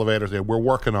elevator. They said, "We're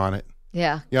working on it."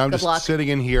 Yeah. Yeah, I'm Good just luck. sitting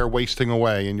in here wasting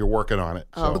away, and you're working on it.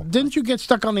 So. Didn't you get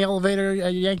stuck on the elevator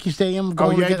at Yankee Stadium?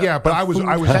 But I was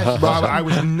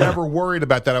never worried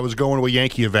about that. I was going to a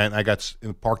Yankee event. I got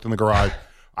parked in the garage.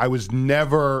 I was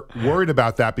never worried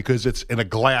about that because it's in a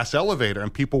glass elevator,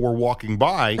 and people were walking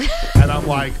by, and I'm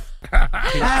like,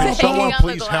 "Can someone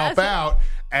please help out?"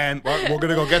 And we're going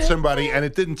to go get somebody, and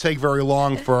it didn't take very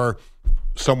long for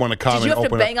someone to come and open it. Did you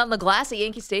have to bang on the glass at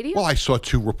Yankee Stadium? Well, I saw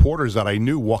two reporters that I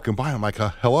knew walking by. I'm like,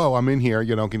 "Hello, I'm in here.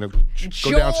 Go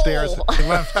downstairs."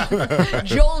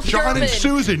 Joel John and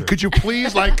Susan, could you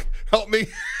please help me?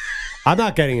 I'm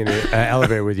not getting in an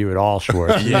elevator with you at all,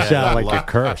 Schwartz. You sound like a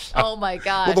curse. Oh my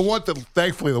God! Well,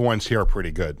 thankfully the ones here are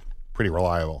pretty good, pretty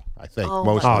reliable. I think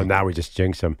mostly. Oh, now we just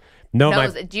jinx him. Do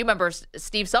you remember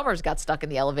Steve Summers got stuck in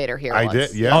the elevator here once? I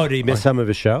did, yeah. Oh, did he miss some of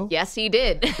his show? Yes, he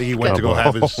did. He went to go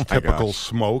have his typical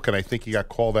smoke, and I think he got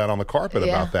called out on the carpet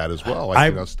about that as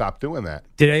well. Stop doing that.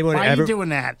 Did anyone Why are you doing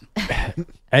that?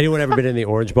 Anyone ever been in the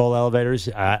Orange Bowl elevators?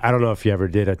 I don't know if you ever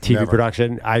did a TV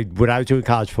production. When I was doing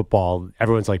college football,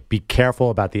 everyone's like, be careful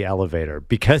about the elevator.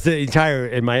 Because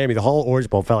in Miami, the whole Orange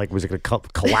Bowl felt like it was going to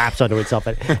collapse onto itself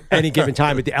at any given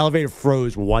time. But the elevator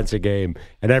froze once a game,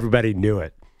 and everybody knew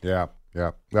it. Yeah.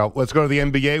 Well, let's go to the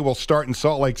NBA. We'll start in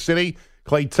Salt Lake City.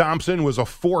 Klay Thompson was a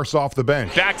force off the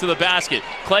bench. Back to the basket.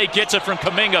 Klay gets it from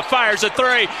Kuminga. Fires a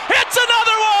three. Hits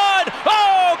another one!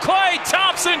 Oh, Klay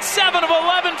Thompson, 7 of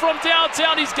 11 from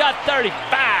downtown. He's got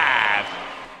 35.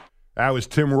 That was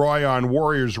Tim Roy on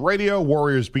Warriors Radio.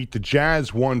 Warriors beat the Jazz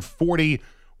 140-137.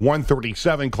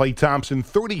 Klay Thompson,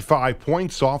 35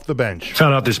 points off the bench.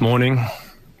 Found out this morning.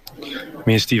 Me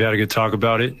and Steve had a good talk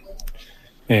about it.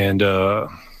 And,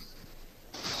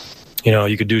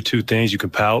 you could do two things. You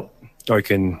can pout or you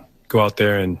can go out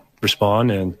there and respond.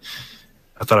 And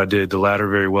I thought I did the latter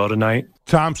very well tonight.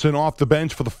 Thompson off the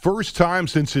bench for the first time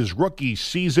since his rookie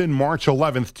season, March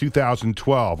 11th,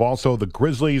 2012. Also, the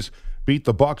Grizzlies beat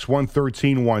the Bucks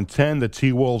 113-110. The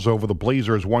T-Wolves over the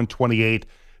Blazers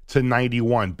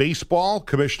 128-91. Baseball,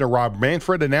 Commissioner Rob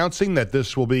Manfred announcing that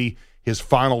this will be his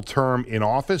final term in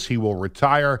office. He will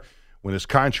retire when his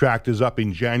contract is up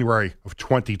in January of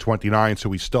 2029, so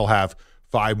we still have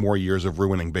 5 more years of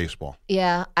ruining baseball.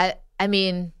 Yeah, I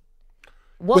mean...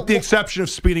 With the exception of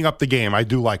speeding up the game. I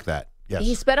do like that. Yes.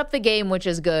 He sped up the game, which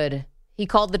is good. He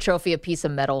called the trophy a piece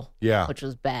of metal, which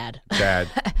was bad. Bad.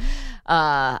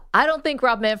 I don't think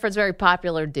Rob Manfred's a very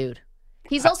popular dude.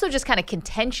 He's also just kind of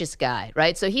contentious guy,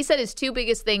 right? So he said his 2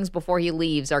 biggest things before he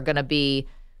leaves are going to be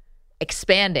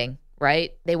expanding,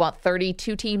 right? They want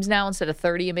 32 teams now instead of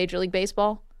 30 in Major League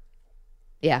Baseball.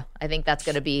 Yeah, I think that's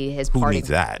going to be his parting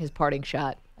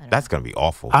shot. That's going to be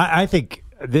awful. I think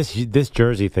this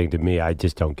jersey thing, to me, I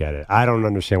just don't get it. I don't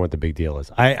understand what the big deal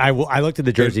is. I looked at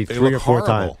the jersey they 3 or 4 horrible.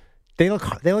 times. They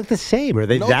look the same. Are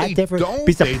they that different? Don't.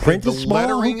 Because the print is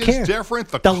smaller. lettering Who cares? is different.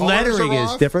 The lettering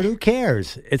is different. Who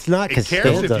cares? It's not It cares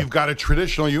Costanza. if you've got a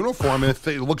traditional uniform and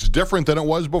it looks different than it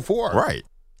was before. Right.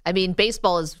 I mean,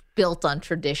 baseball is built on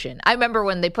tradition. I remember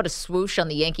when they put a swoosh on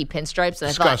the Yankee pinstripes, and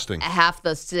Disgusting. I thought half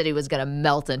the city was going to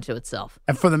melt into itself.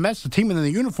 And for the Mets, the team in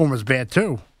the uniform was bad,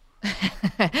 too.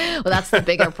 Well, that's the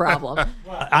bigger problem.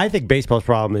 I think baseball's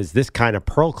problem is this kind of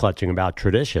pearl clutching about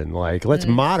tradition. Like, let's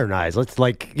modernize. Let's,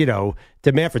 to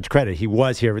Manfred's credit, he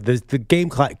was here. The game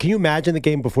clock. Can you imagine the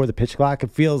game before the pitch clock? It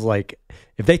feels like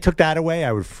if they took that away,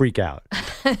 I would freak out.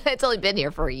 It's only been here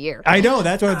for a year. I know.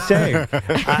 That's what I'm saying.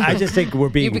 I just think we're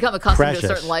being You become accustomed precious.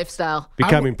 to a certain lifestyle.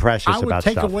 Becoming precious about stuff. I would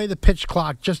take away the pitch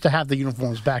clock just to have the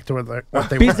uniforms back to what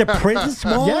they because were. the print is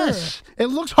smaller? Yes. It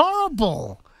looks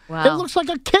horrible. Wow. It looks like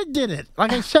a kid did it.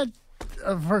 Like I said,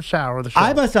 first hour of the show.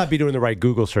 I must not be doing the right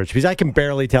Google search because I can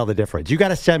barely tell the difference. You got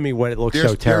to send me what it looks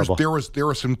so terrible. There were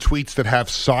some tweets that have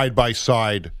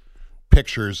side-by-side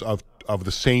pictures of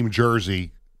the same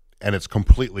jersey, and it's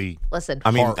completely Listen.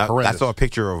 I mean, I horrendous. saw a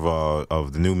picture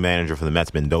of the new manager for the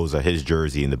Mets, Mendoza, his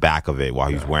jersey in the back of it while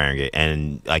he was wearing it,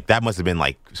 and that must have been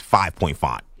 5-point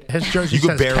font. His jersey You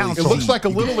could says barely council. It looks like a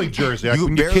Little League jersey. You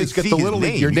When could your barely kids get see the his Little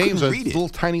League, name. your You names couldn't are read it. little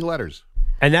tiny letters.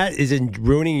 And that isn't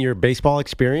ruining your baseball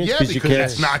experience? Yeah, you because can't.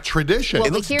 that's not tradition.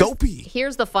 It looks dopey.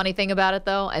 Here's the funny thing about it,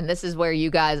 though, and this is where you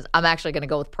guys, I'm actually going to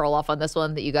go with Perloff on this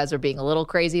one, that you guys are being a little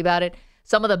crazy about it.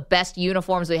 Some of the best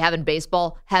uniforms we have in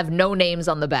baseball have no names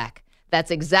on the back. That's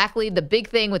exactly the big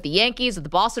thing with the Yankees, with the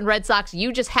Boston Red Sox.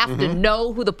 You just have to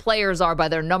know who the players are by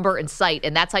their number and sight,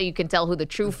 and that's how you can tell who the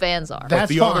true fans are. That's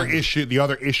the fine.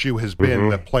 other issue has been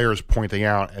that players pointing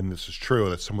out, and this is true,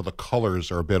 that some of the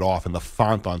colors are a bit off and the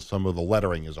font on some of the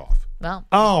lettering is off. Well,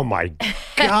 Oh, my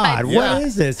God. Yeah. What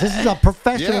is this? This is a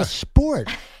professional Yeah. sport.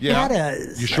 Yeah. Not a,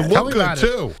 You should Tell look me good about it.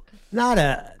 too. not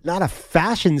a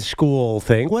fashion school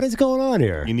thing. What is going on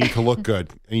here? You need to look good.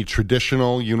 Any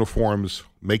traditional uniforms,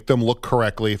 make them look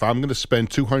correctly. If I'm going to spend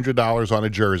 $200 on a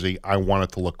jersey, I want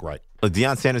it to look right.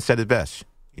 Deion Sanders said it best.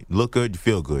 Look good, you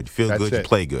feel good. You feel That's good, you it.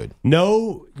 play good.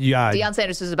 No, Deion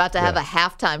Sanders is about to have a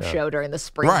halftime show during the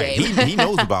spring Right. game. He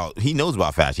knows about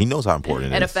fashion. He knows how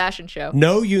important it And a is. fashion show.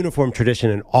 no uniform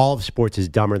tradition in all of sports is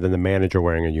dumber than the manager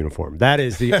wearing a uniform. That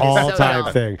is the all-time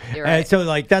dumb. thing. You're And right.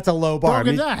 so, that's a low bar.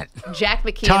 Look at that. Jack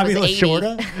McKeon Tommy was 80.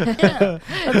 LaShorta?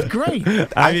 That's great.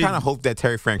 I mean- kind of hope that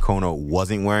Terry Francona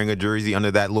wasn't wearing a jersey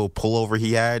under that little pullover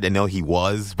he had. I know he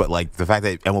was, but the fact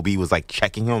that MLB was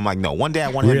checking him, I'm like, no, one day I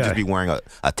want him to just be wearing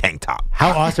a tank top. How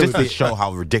awesome Just would to be show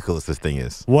how ridiculous this thing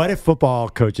is. What if football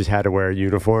coaches had to wear a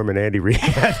uniform and Andy Reid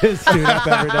had to suit up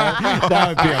every day? That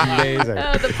would be amazing.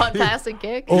 The punt, pass, and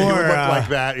kick. Or, You would look like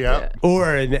that, yeah.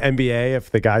 Or in the NBA, if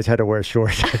the guys had to wear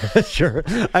shorts. Sure.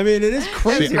 I mean, it is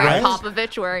crazy, Greg right?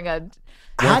 Popovich wearing a...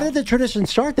 How did the tradition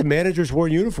start? The managers wore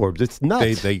uniforms. It's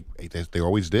nuts. They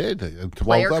always did.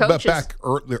 Player coaches. Back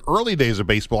the early days of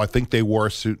baseball, I think they wore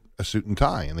a suit and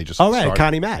tie, and they just Oh, right. started-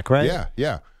 Connie Mack, right?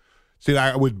 Yeah. See,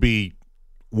 that would be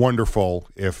wonderful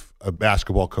if a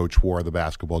basketball coach wore the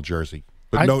basketball jersey,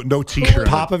 but no T-shirt.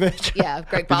 Popovich? Yeah,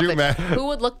 Greg Could you Popovich. imagine? Who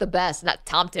would look the best? Not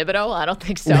Tom Thibodeau? I don't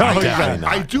think so. No,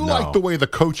 I do like the way the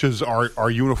coaches are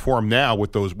uniformed now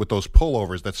with those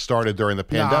pullovers that started during the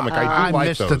pandemic. I do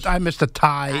like those. I missed the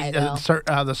tie, I know.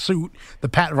 the suit, the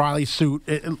Pat Riley suit,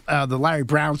 the Larry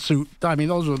Brown suit. I mean,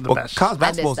 those were the best. College I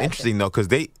basketball miss is that interesting though because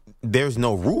there's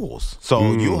no rules.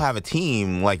 So you'll have a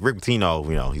team like Rick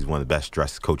Pitino, he's one of the best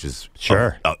dressed coaches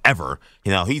ever.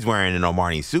 He's wearing an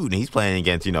Armani suit and he's playing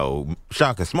against,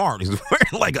 Shaka Smart, who's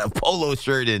wearing like a polo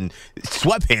shirt and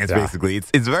sweatpants, basically.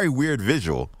 It's a very weird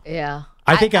visual. Yeah.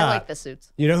 I think I like the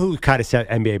suits. You know who kind of set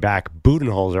NBA back?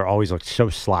 Budenholzer always looked so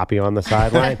sloppy on the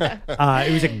sideline.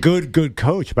 He was a good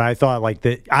coach, but I thought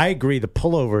I agree the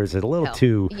pullover is a little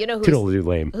too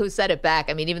lame. Who set it back?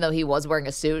 I mean, even though he was wearing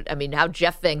a suit, I mean, how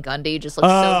Jeff Van Gundy just looks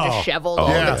so disheveled all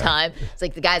the time. It's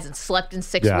like the guy hasn't slept in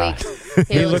 6 weeks.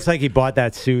 He looks like he bought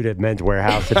that suit at Men's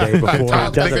Warehouse the day before.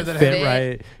 It doesn't fit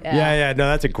right. Yeah. No,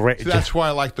 that's a great. So that's why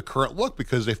I like the current look,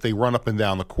 because if they run up and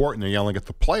down the court and they're yelling at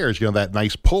the players, that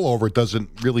nice pullover doesn't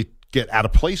really get out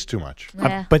of place too much.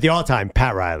 But the all-time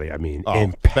Pat Riley,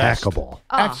 impeccable.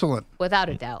 Excellent. Without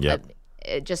a doubt. Yep.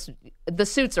 The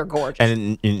suits are gorgeous.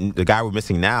 And the guy we're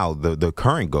missing now, the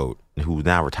current GOAT, who's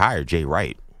now retired, Jay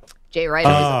Wright. Jay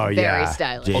Wright is very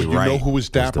stylish. Jay you know who was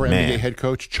dapper NBA head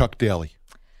coach? Chuck Daly.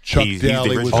 Chuck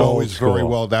Daly was always very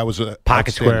well. That was a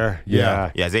pocket square.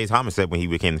 Yeah. Isaiah Thomas said when he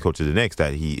became the coach of the Knicks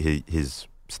that his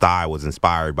style was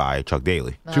inspired by Chuck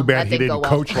Daly. Too bad he didn't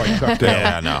coach like Chuck Daly.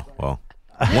 Yeah, I know. Well,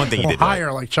 one thing he did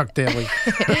hire like Chuck Daly.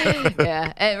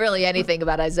 Yeah, and really anything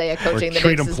about Isaiah coaching the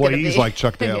treat Knicks employees is like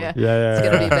Chuck Daly. It's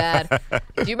going to be bad.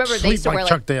 Do you remember they used to wear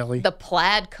Chuck Daly. the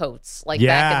plaid coats back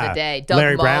in the day?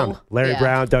 Larry Brown,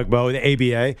 Doug Moe,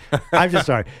 the ABA. I'm just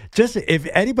sorry. Just if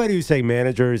anybody who's saying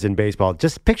managers in baseball,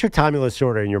 just picture Tommy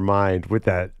Lasorda in your mind with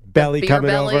that belly coming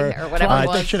over. Or whatever it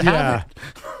was. They should have it.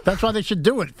 That's why they should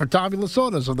do it for Tommy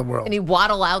Lasordas of the world. And he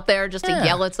waddle out there just to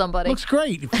yell at somebody. Looks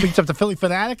great. He beats up the Philly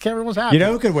Fanatic. Everyone's happy. You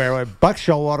know who could wear one? Buck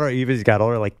Showalter, even he's got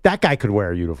older. That guy could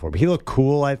wear a uniform. He looked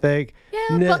cool, I think.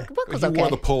 Yeah, Buck was okay. He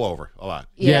wore the pullover a lot.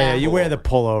 Yeah, you wear the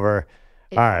pullover.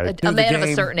 All right. A man of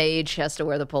a certain age has to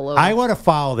wear the pullover. I want to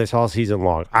follow this all season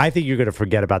long. I think you're going to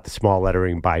forget about the small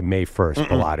lettering by May 1st,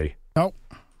 Bilotti. Nope.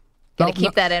 To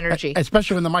keep that energy.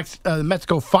 Especially when the Mets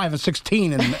go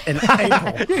 5-16 in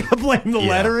April. You're going to blame the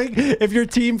lettering? If your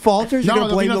team falters, you're going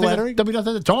to blame the lettering? There'll be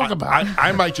nothing to talk about.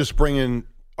 I might just bring in,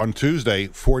 on Tuesday,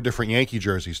 4 different Yankee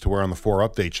jerseys to wear on the 4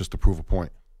 updates just to prove a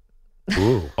point.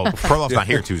 Ooh. Perloff's not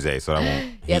here Tuesday, so I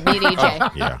won't. Yeah, me and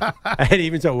EJ. Yeah. And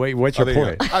even so, wait, what's your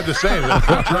point? I'm just saying that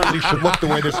the jerseys should look the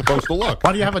way they're supposed to look.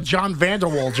 Why do you have a John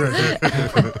Vanderwall jersey?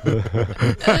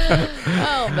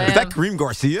 Oh, man. Is that Kareem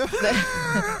Garcia?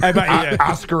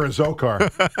 Oscar Azokar.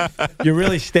 You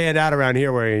really stand out around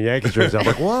here wearing a Yankees jersey. I'm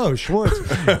like, whoa, Schwartz.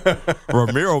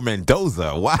 Ramiro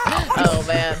Mendoza. Wow. Oh,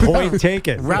 man. Point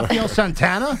taken. Rafael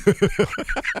Santana?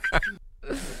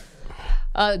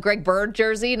 Greg Bird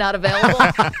jersey, not available.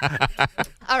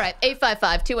 All right,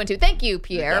 855-212. Thank you,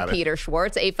 Peter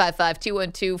Schwartz.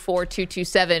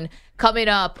 855-212-4227. Coming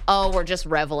up, we're just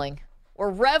reveling.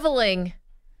 We're reveling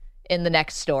in the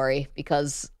next story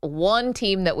because one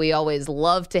team that we always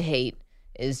love to hate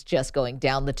is just going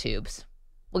down the tubes.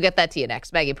 We'll get that to you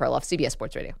next. Maggie Perloff, CBS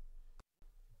Sports Radio.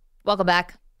 Welcome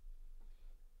back.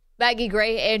 Maggie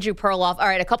Gray, Andrew Perloff. All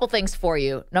right, a couple things for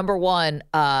you. Number one,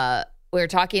 we were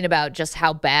talking about just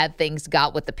how bad things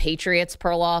got with the Patriots,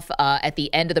 Perloff, at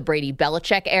the end of the Brady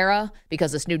Belichick era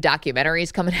because this new documentary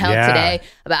is coming out today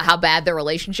about how bad their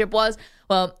relationship was.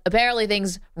 Well, apparently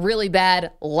things really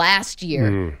bad last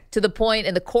year to the point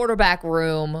in the quarterback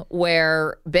room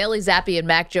where Bailey Zappi and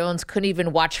Mac Jones couldn't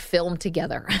even watch film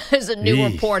together. There's a new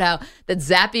report how that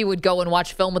Zappi would go and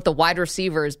watch film with the wide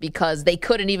receivers because they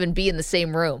couldn't even be in the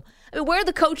same room. I mean, where are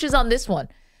the coaches on this one?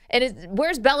 And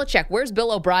where's Belichick? Where's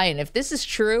Bill O'Brien? If this is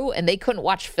true and they couldn't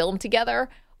watch film together,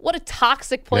 what a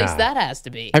toxic place that has to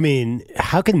be. I mean,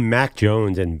 how can Mac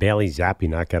Jones and Bailey Zappi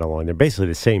not get along? They're basically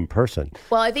the same person.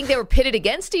 Well, I think they were pitted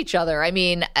against each other. I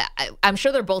mean, I'm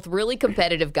sure they're both really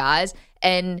competitive guys.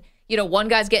 And, one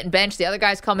guy's getting benched, the other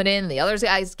guy's coming in, the other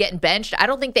guy's getting benched. I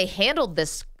don't think they handled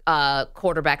this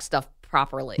quarterback stuff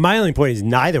properly. My only point is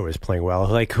neither was playing well.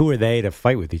 Who are they to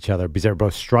fight with each other? Because they're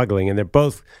both struggling, and they're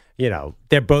both...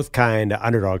 they're both kind of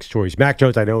underdog stories. Mac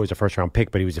Jones, I know, was a first-round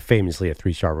pick, but he was famously a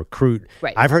 3-star recruit.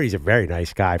 Right. I've heard he's a very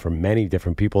nice guy from many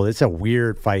different people. It's a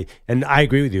weird fight, and I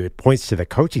agree with you. It points to the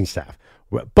coaching staff.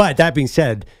 But that being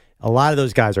said, a lot of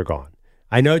those guys are gone.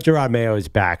 I know Gerard Mayo is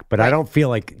back, but I don't feel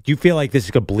like – do you feel like this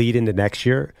is going to bleed into next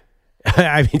year?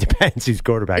 I mean, it depends who's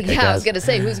quarterback. I was going to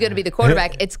say, who's going to be the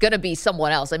quarterback? It's going to be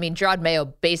someone else. I mean, Gerard Mayo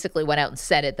basically went out and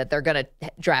said it that they're going to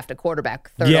draft a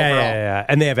quarterback third overall. Yeah.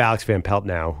 And they have Alex Van Pelt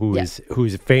now, who's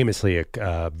famously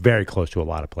very close to a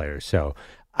lot of players. So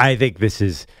I think this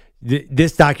is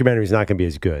This documentary is not going to be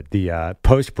as good. The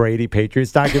post-Brady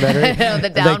Patriots documentary.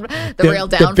 the real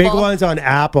downfall. The big ones on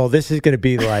Apple. This is going to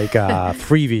be like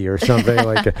Freebie or something.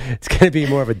 It's going to be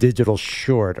more of a digital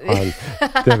short on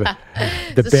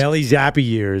the Bailey Zappi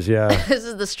years. Yeah. This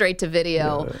is the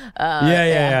straight-to-video.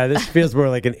 Yeah. This feels more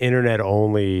like an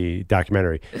internet-only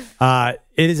documentary.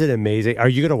 It is an amazing. Are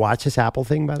you going to watch this Apple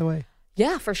thing, by the way?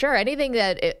 Yeah, for sure. Anything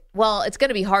it's going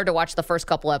to be hard to watch the first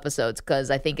couple episodes because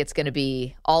I think it's going to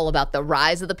be all about the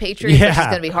rise of the Patriots, which is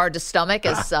going to be hard to stomach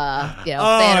as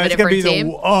fan of a different team.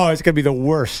 It's going to be the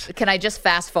worst. Can I just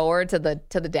fast forward to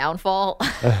the downfall,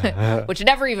 which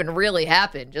never even really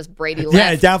happened? Just Brady left.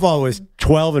 Yeah, downfall was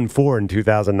 12-4 in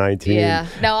 2019. Yeah,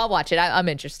 no, I'll watch it. I'm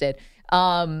interested.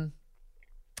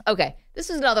 Okay. This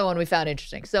is another one we found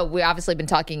interesting. So we obviously been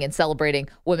talking and celebrating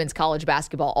women's college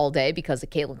basketball all day because of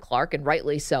Caitlin Clark, and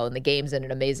rightly so, and the game's in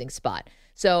an amazing spot.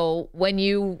 So when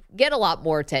you get a lot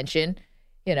more attention,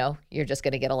 you're just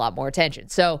going to get a lot more attention.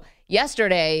 So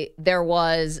yesterday, there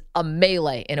was a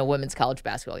melee in a women's college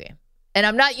basketball game. And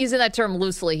I'm not using that term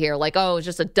loosely here, like, oh, it's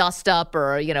just a dust-up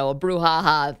or, a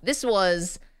brouhaha. This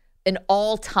was an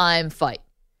all-time fight.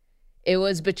 It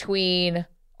was between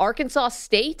Arkansas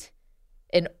State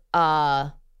and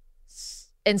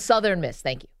Southern Miss.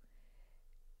 Thank you.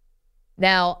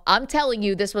 Now, I'm telling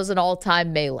you, this was an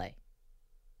all-time melee.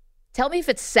 Tell me if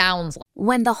it sounds like.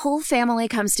 When the whole family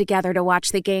comes together to watch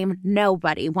the game,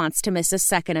 nobody wants to miss a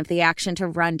second of the action to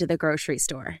run to the grocery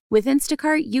store. With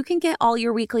Instacart, you can get all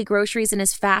your weekly groceries in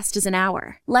as fast as an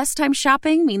hour. Less time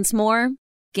shopping means more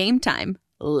game time.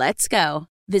 Let's go.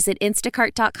 Visit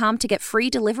instacart.com to get free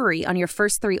delivery on your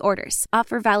first 3 orders.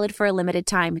 Offer valid for a limited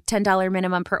time. $10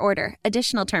 minimum per order.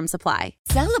 Additional terms apply.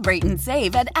 Celebrate and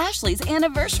save at Ashley's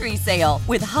Anniversary Sale.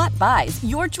 With Hot Buys,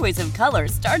 your choice of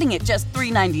colors starting at just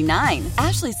 $3.99.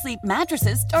 Ashley Sleep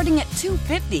mattresses starting at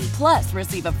 $2.50. Plus,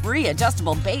 receive a free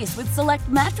adjustable base with select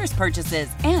mattress purchases.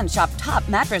 And shop top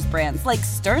mattress brands like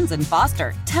Stearns &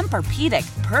 Foster,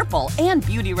 Tempur-Pedic, Purple, and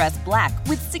Beautyrest Black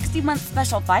with 60-month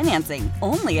special financing.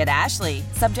 Only at Ashley.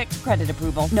 Subject to credit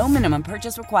approval. No minimum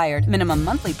purchase required. Minimum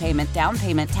monthly payment, down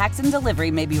payment, tax, and delivery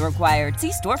may be required.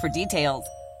 See store for details.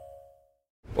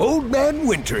 Old Man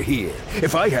Winter here.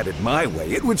 If I had it my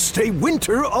way, it would stay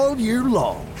winter all year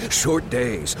long. Short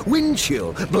days, wind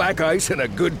chill, black ice, and a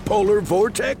good polar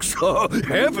vortex. Oh,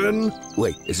 heaven.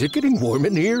 Wait, is it getting warm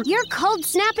in here? Your cold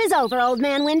snap is over, Old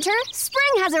Man Winter.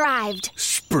 Spring has arrived.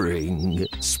 Spring.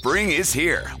 Spring is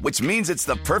here, which means it's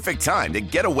the perfect time to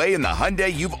get away in the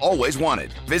Hyundai you've always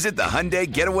wanted. Visit the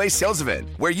Hyundai Getaway Sales Event,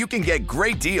 where you can get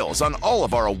great deals on all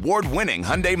of our award-winning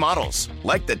Hyundai models,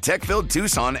 like the tech-filled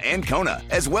Tucson and Kona,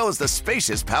 as well as the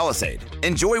spacious Palisade.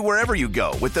 Enjoy wherever you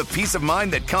go with the peace of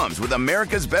mind that comes with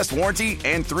America's best warranty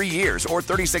and 3 years or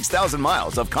 36,000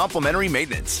 miles of complimentary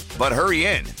maintenance. But hurry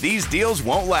in, these deals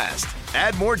won't last.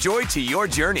 Add more joy to your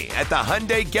journey at the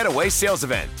Hyundai Getaway Sales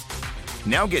Event.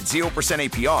 Now get 0%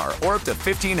 APR or up to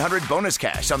 $1,500 bonus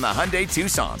cash on the Hyundai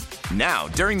Tucson. Now,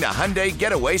 during the Hyundai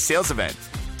Getaway Sales Event.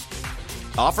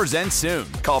 Offers end soon.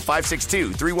 Call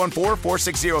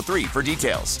 562-314-4603 for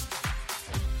details.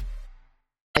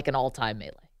 Like an all-time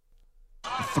melee.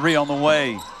 3 on the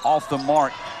way. Off the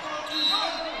mark.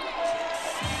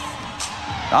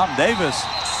 Dom Davis.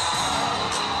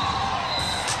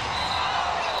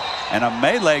 And a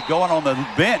melee going on the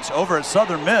bench over at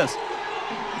Southern Miss.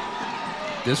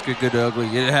 This could get ugly.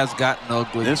 It has gotten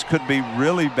ugly. This could be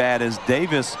really bad as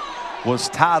Davis was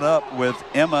tied up with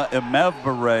Emma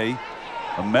Imevbere.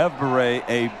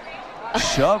 Imevbere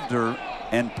shoved her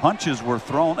and punches were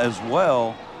thrown as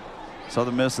well.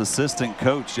 Southern Miss assistant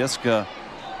coach Jessica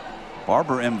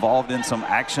Barber involved in some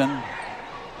action.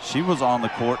 She was on the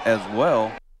court as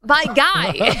well. My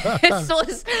guy, this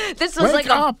was like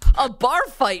a bar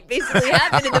fight basically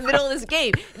happened in the middle of this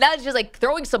game. Now it's just like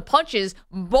throwing some punches,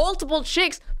 multiple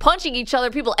chicks punching each other.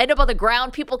 People end up on the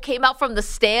ground. People came out from the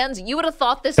stands. You would have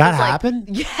thought this that was happened?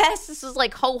 Like, yes, this was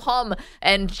like ho-hum,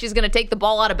 and she's going to take the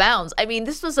ball out of bounds. I mean,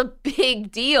 this was a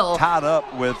big deal. Tied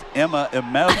up with Emma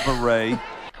Imevbere.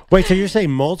 Wait, so you're saying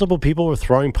multiple people were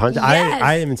throwing punches? Yes.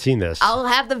 I haven't seen this. I'll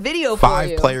have the video for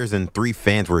you. 5 players and 3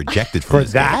 fans were ejected from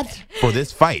this that? game. For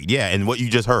this fight, yeah, and what you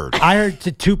just heard. I heard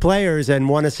 2 players and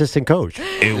 1 assistant coach.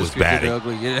 It was bad.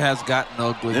 Ugly. It has gotten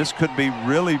ugly. This could be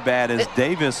really bad as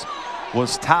Davis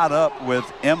was tied up with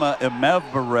Emma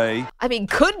Imevbere. I mean,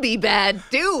 could be bad,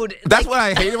 dude. That's what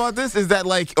I hate about this is that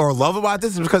or love about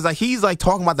this is because he's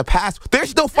talking about the past. They're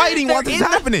still fighting while this is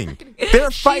happening.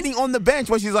 They're fighting on the bench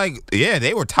when she's like, yeah,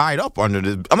 they were tied up under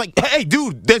this. I'm like, hey,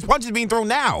 dude, there's punches being thrown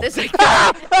now.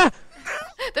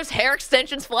 There's hair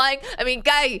extensions flying. I mean,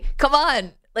 guy, come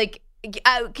on.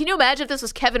 can you imagine if this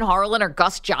was Kevin Harlan or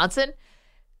Gus Johnson?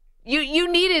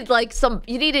 You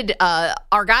needed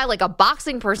our guy like a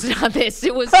boxing person on this.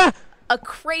 It was a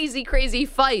crazy, crazy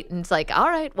fight. And it's like, all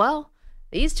right, well,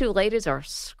 these two ladies are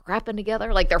scrapping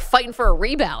together. Like they're fighting for a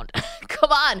rebound.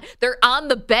 Come on. They're on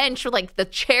the bench. Like the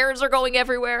chairs are going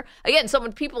everywhere. Again,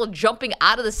 people are jumping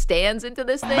out of the stands into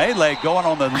this thing. Melee going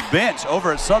on the bench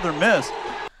over at Southern Miss.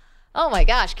 Oh my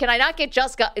gosh. Can I not get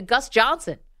just Gus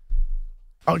Johnson?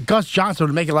 Oh, Gus Johnson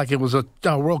would make it like it was a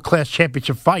world-class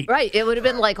championship fight. Right. It would have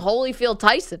been like Holyfield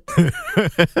Tyson.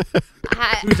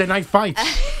 Tuesday night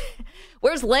fights.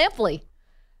 Where's Lampley?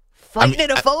 Fighting in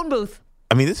a phone booth.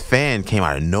 I mean, this fan came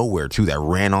out of nowhere, too, that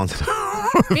ran onto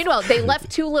the... Meanwhile, they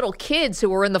left two little kids who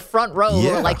were in the front row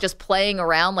who were like just playing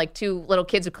around, like two little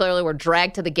kids who clearly were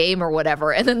dragged to the game or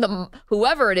whatever. And then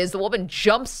whoever it is, the woman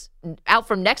jumps out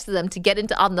from next to them to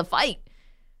get on the fight.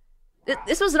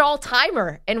 This was an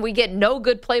all-timer, and we get no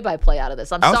good play-by-play out of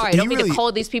this. I'm sorry. I don't mean to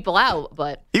call these people out,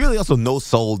 but... He really also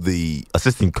no-sold the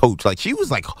assistant coach. Like, she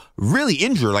was, like, really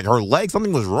injured. Like, her leg,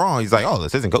 something was wrong. He's like, oh, the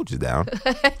assistant coach is down.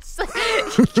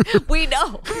 We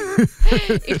know.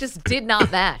 It just did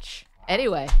not match.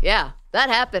 Anyway, yeah, that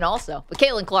happened also. But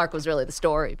Caitlin Clark was really the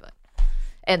story.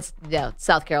 And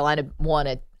South Carolina won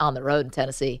it on the road in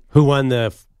Tennessee. Who won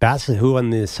the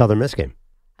Southern Miss game?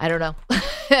 I don't know.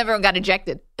 Everyone got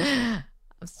ejected. I'm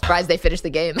surprised they finished the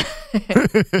game.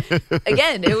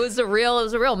 Again, it was a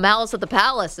real malice at the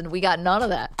palace, and we got none of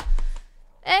that.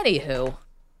 Anywho,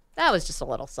 that was just a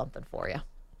little something for you.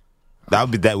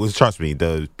 Trust me,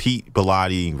 the Pete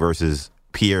Bellotti versus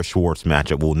Pierre Schwartz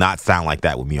matchup will not sound like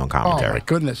that with me on commentary. Oh, my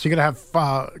goodness. You're going to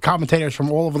have commentators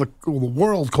from all over the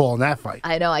world calling that fight.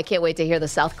 I know. I can't wait to hear the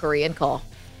South Korean call.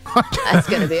 That's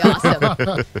going to be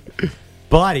awesome.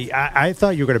 Bellotti, I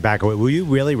thought you were going to back away. Will you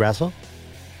really wrestle?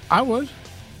 I would.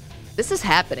 This is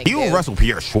happening. He will wrestle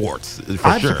Pierre Schwartz.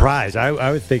 I'm surprised.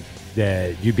 I would think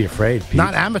that you'd be afraid. Pete.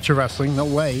 Not amateur wrestling, no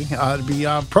way. It'd be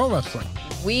pro wrestling.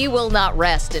 We will not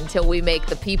rest until we make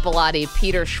the Pete Bellotti,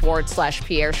 Peter Schwartz /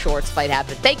 Pierre Schwartz fight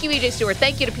happen. Thank you, EJ Stewart.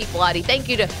 Thank you to Pete Bellotti. Thank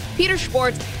you to Peter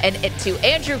Schwartz and to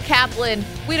Andrew Kaplan,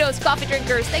 Guido's Coffee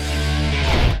Drinkers. Thank you.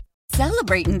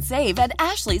 Celebrate and save at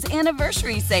Ashley's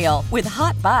Anniversary Sale. With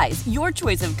Hot Buys, your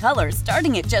choice of colors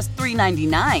starting at just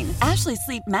 $3.99. Ashley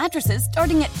Sleep mattresses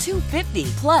starting at $2.50.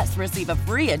 Plus, receive a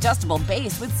free adjustable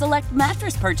base with select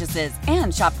mattress purchases.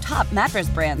 And shop top mattress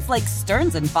brands like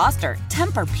Stearns & Foster,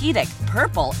 Tempur-Pedic,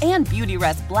 Purple, and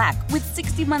Beautyrest Black with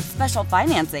 60-month special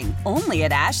financing. Only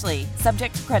at Ashley.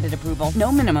 Subject to credit approval. No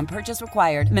minimum purchase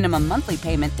required. Minimum monthly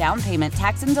payment, down payment,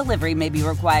 tax, and delivery may be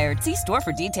required. See store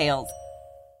for details.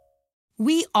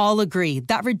 We all agree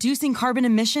that reducing carbon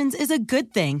emissions is a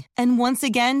good thing. And once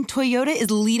again, Toyota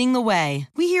is leading the way.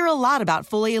 We hear a lot about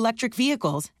fully electric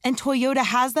vehicles, and Toyota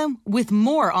has them with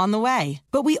more on the way.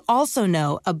 But we also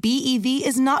know a BEV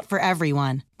is not for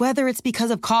everyone, whether it's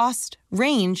because of cost,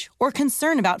 range, or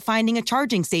concern about finding a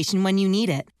charging station when you need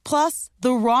it. Plus,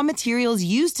 the raw materials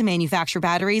used to manufacture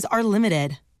batteries are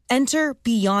limited. Enter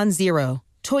Beyond Zero,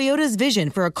 Toyota's vision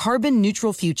for a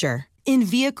carbon-neutral future. In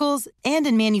vehicles and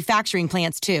in manufacturing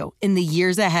plants, too, in the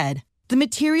years ahead. The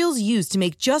materials used to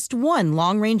make just one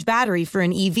long-range battery for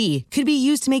an EV could be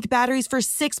used to make batteries for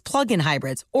 6 plug-in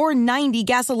hybrids or 90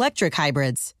 gas-electric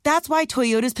hybrids. That's why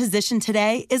Toyota's position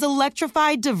today is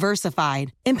electrified,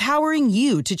 diversified, empowering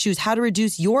you to choose how to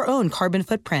reduce your own carbon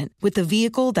footprint with the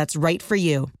vehicle that's right for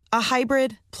you. A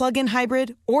hybrid, plug-in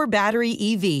hybrid, or battery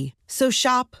EV. So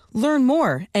shop, learn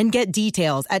more, and get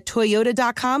details at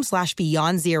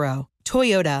toyota.com/beyondzero.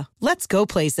 Toyota, let's go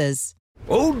places.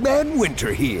 Old Man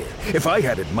Winter here. If I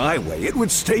had it my way, it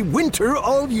would stay winter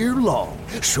all year long.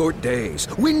 Short days,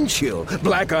 wind chill,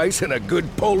 black ice, and a good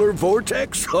polar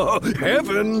vortex. Oh,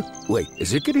 heaven. Wait,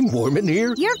 is it getting warm in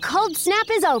here? Your cold snap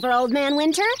is over, Old Man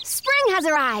Winter. Spring has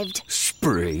arrived.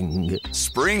 Spring.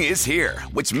 Spring is here,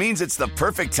 which means it's the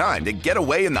perfect time to get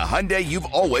away in the Hyundai you've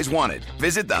always wanted.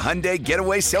 Visit the Hyundai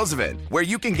Getaway Sales Event, where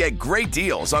you can get great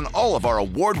deals on all of our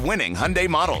award-winning Hyundai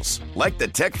models, like the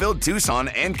tech-filled Tucson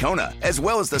and Kona, as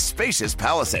well as the spacious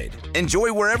Palisade.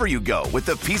 Enjoy wherever you go with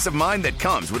the peace of mind that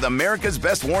comes with America's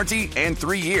best warranty and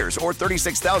 3 years or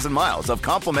 36,000 miles of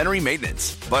complimentary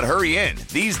maintenance. But hurry in,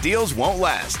 these deals won't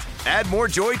last. Add more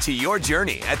joy to your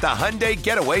journey at the Hyundai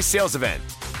Getaway Sales Event.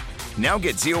 Now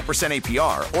get 0%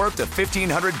 APR or up to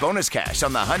 $1,500 bonus cash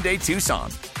on the Hyundai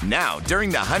Tucson. Now during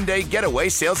the Hyundai Getaway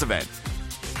Sales Event.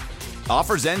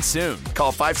 Offers end soon.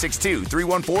 Call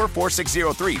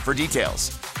 562-314-4603 for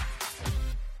details.